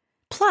brands.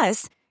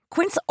 Plus,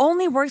 Quince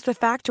only works with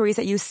factories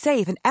that use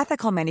safe and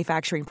ethical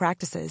manufacturing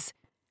practices.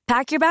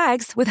 Pack your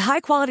bags with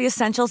high-quality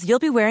essentials you'll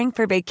be wearing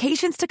for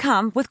vacations to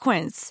come with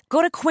Quince.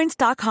 Go to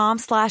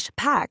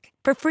quince.com/pack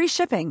for free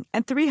shipping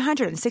and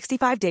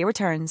 365-day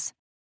returns.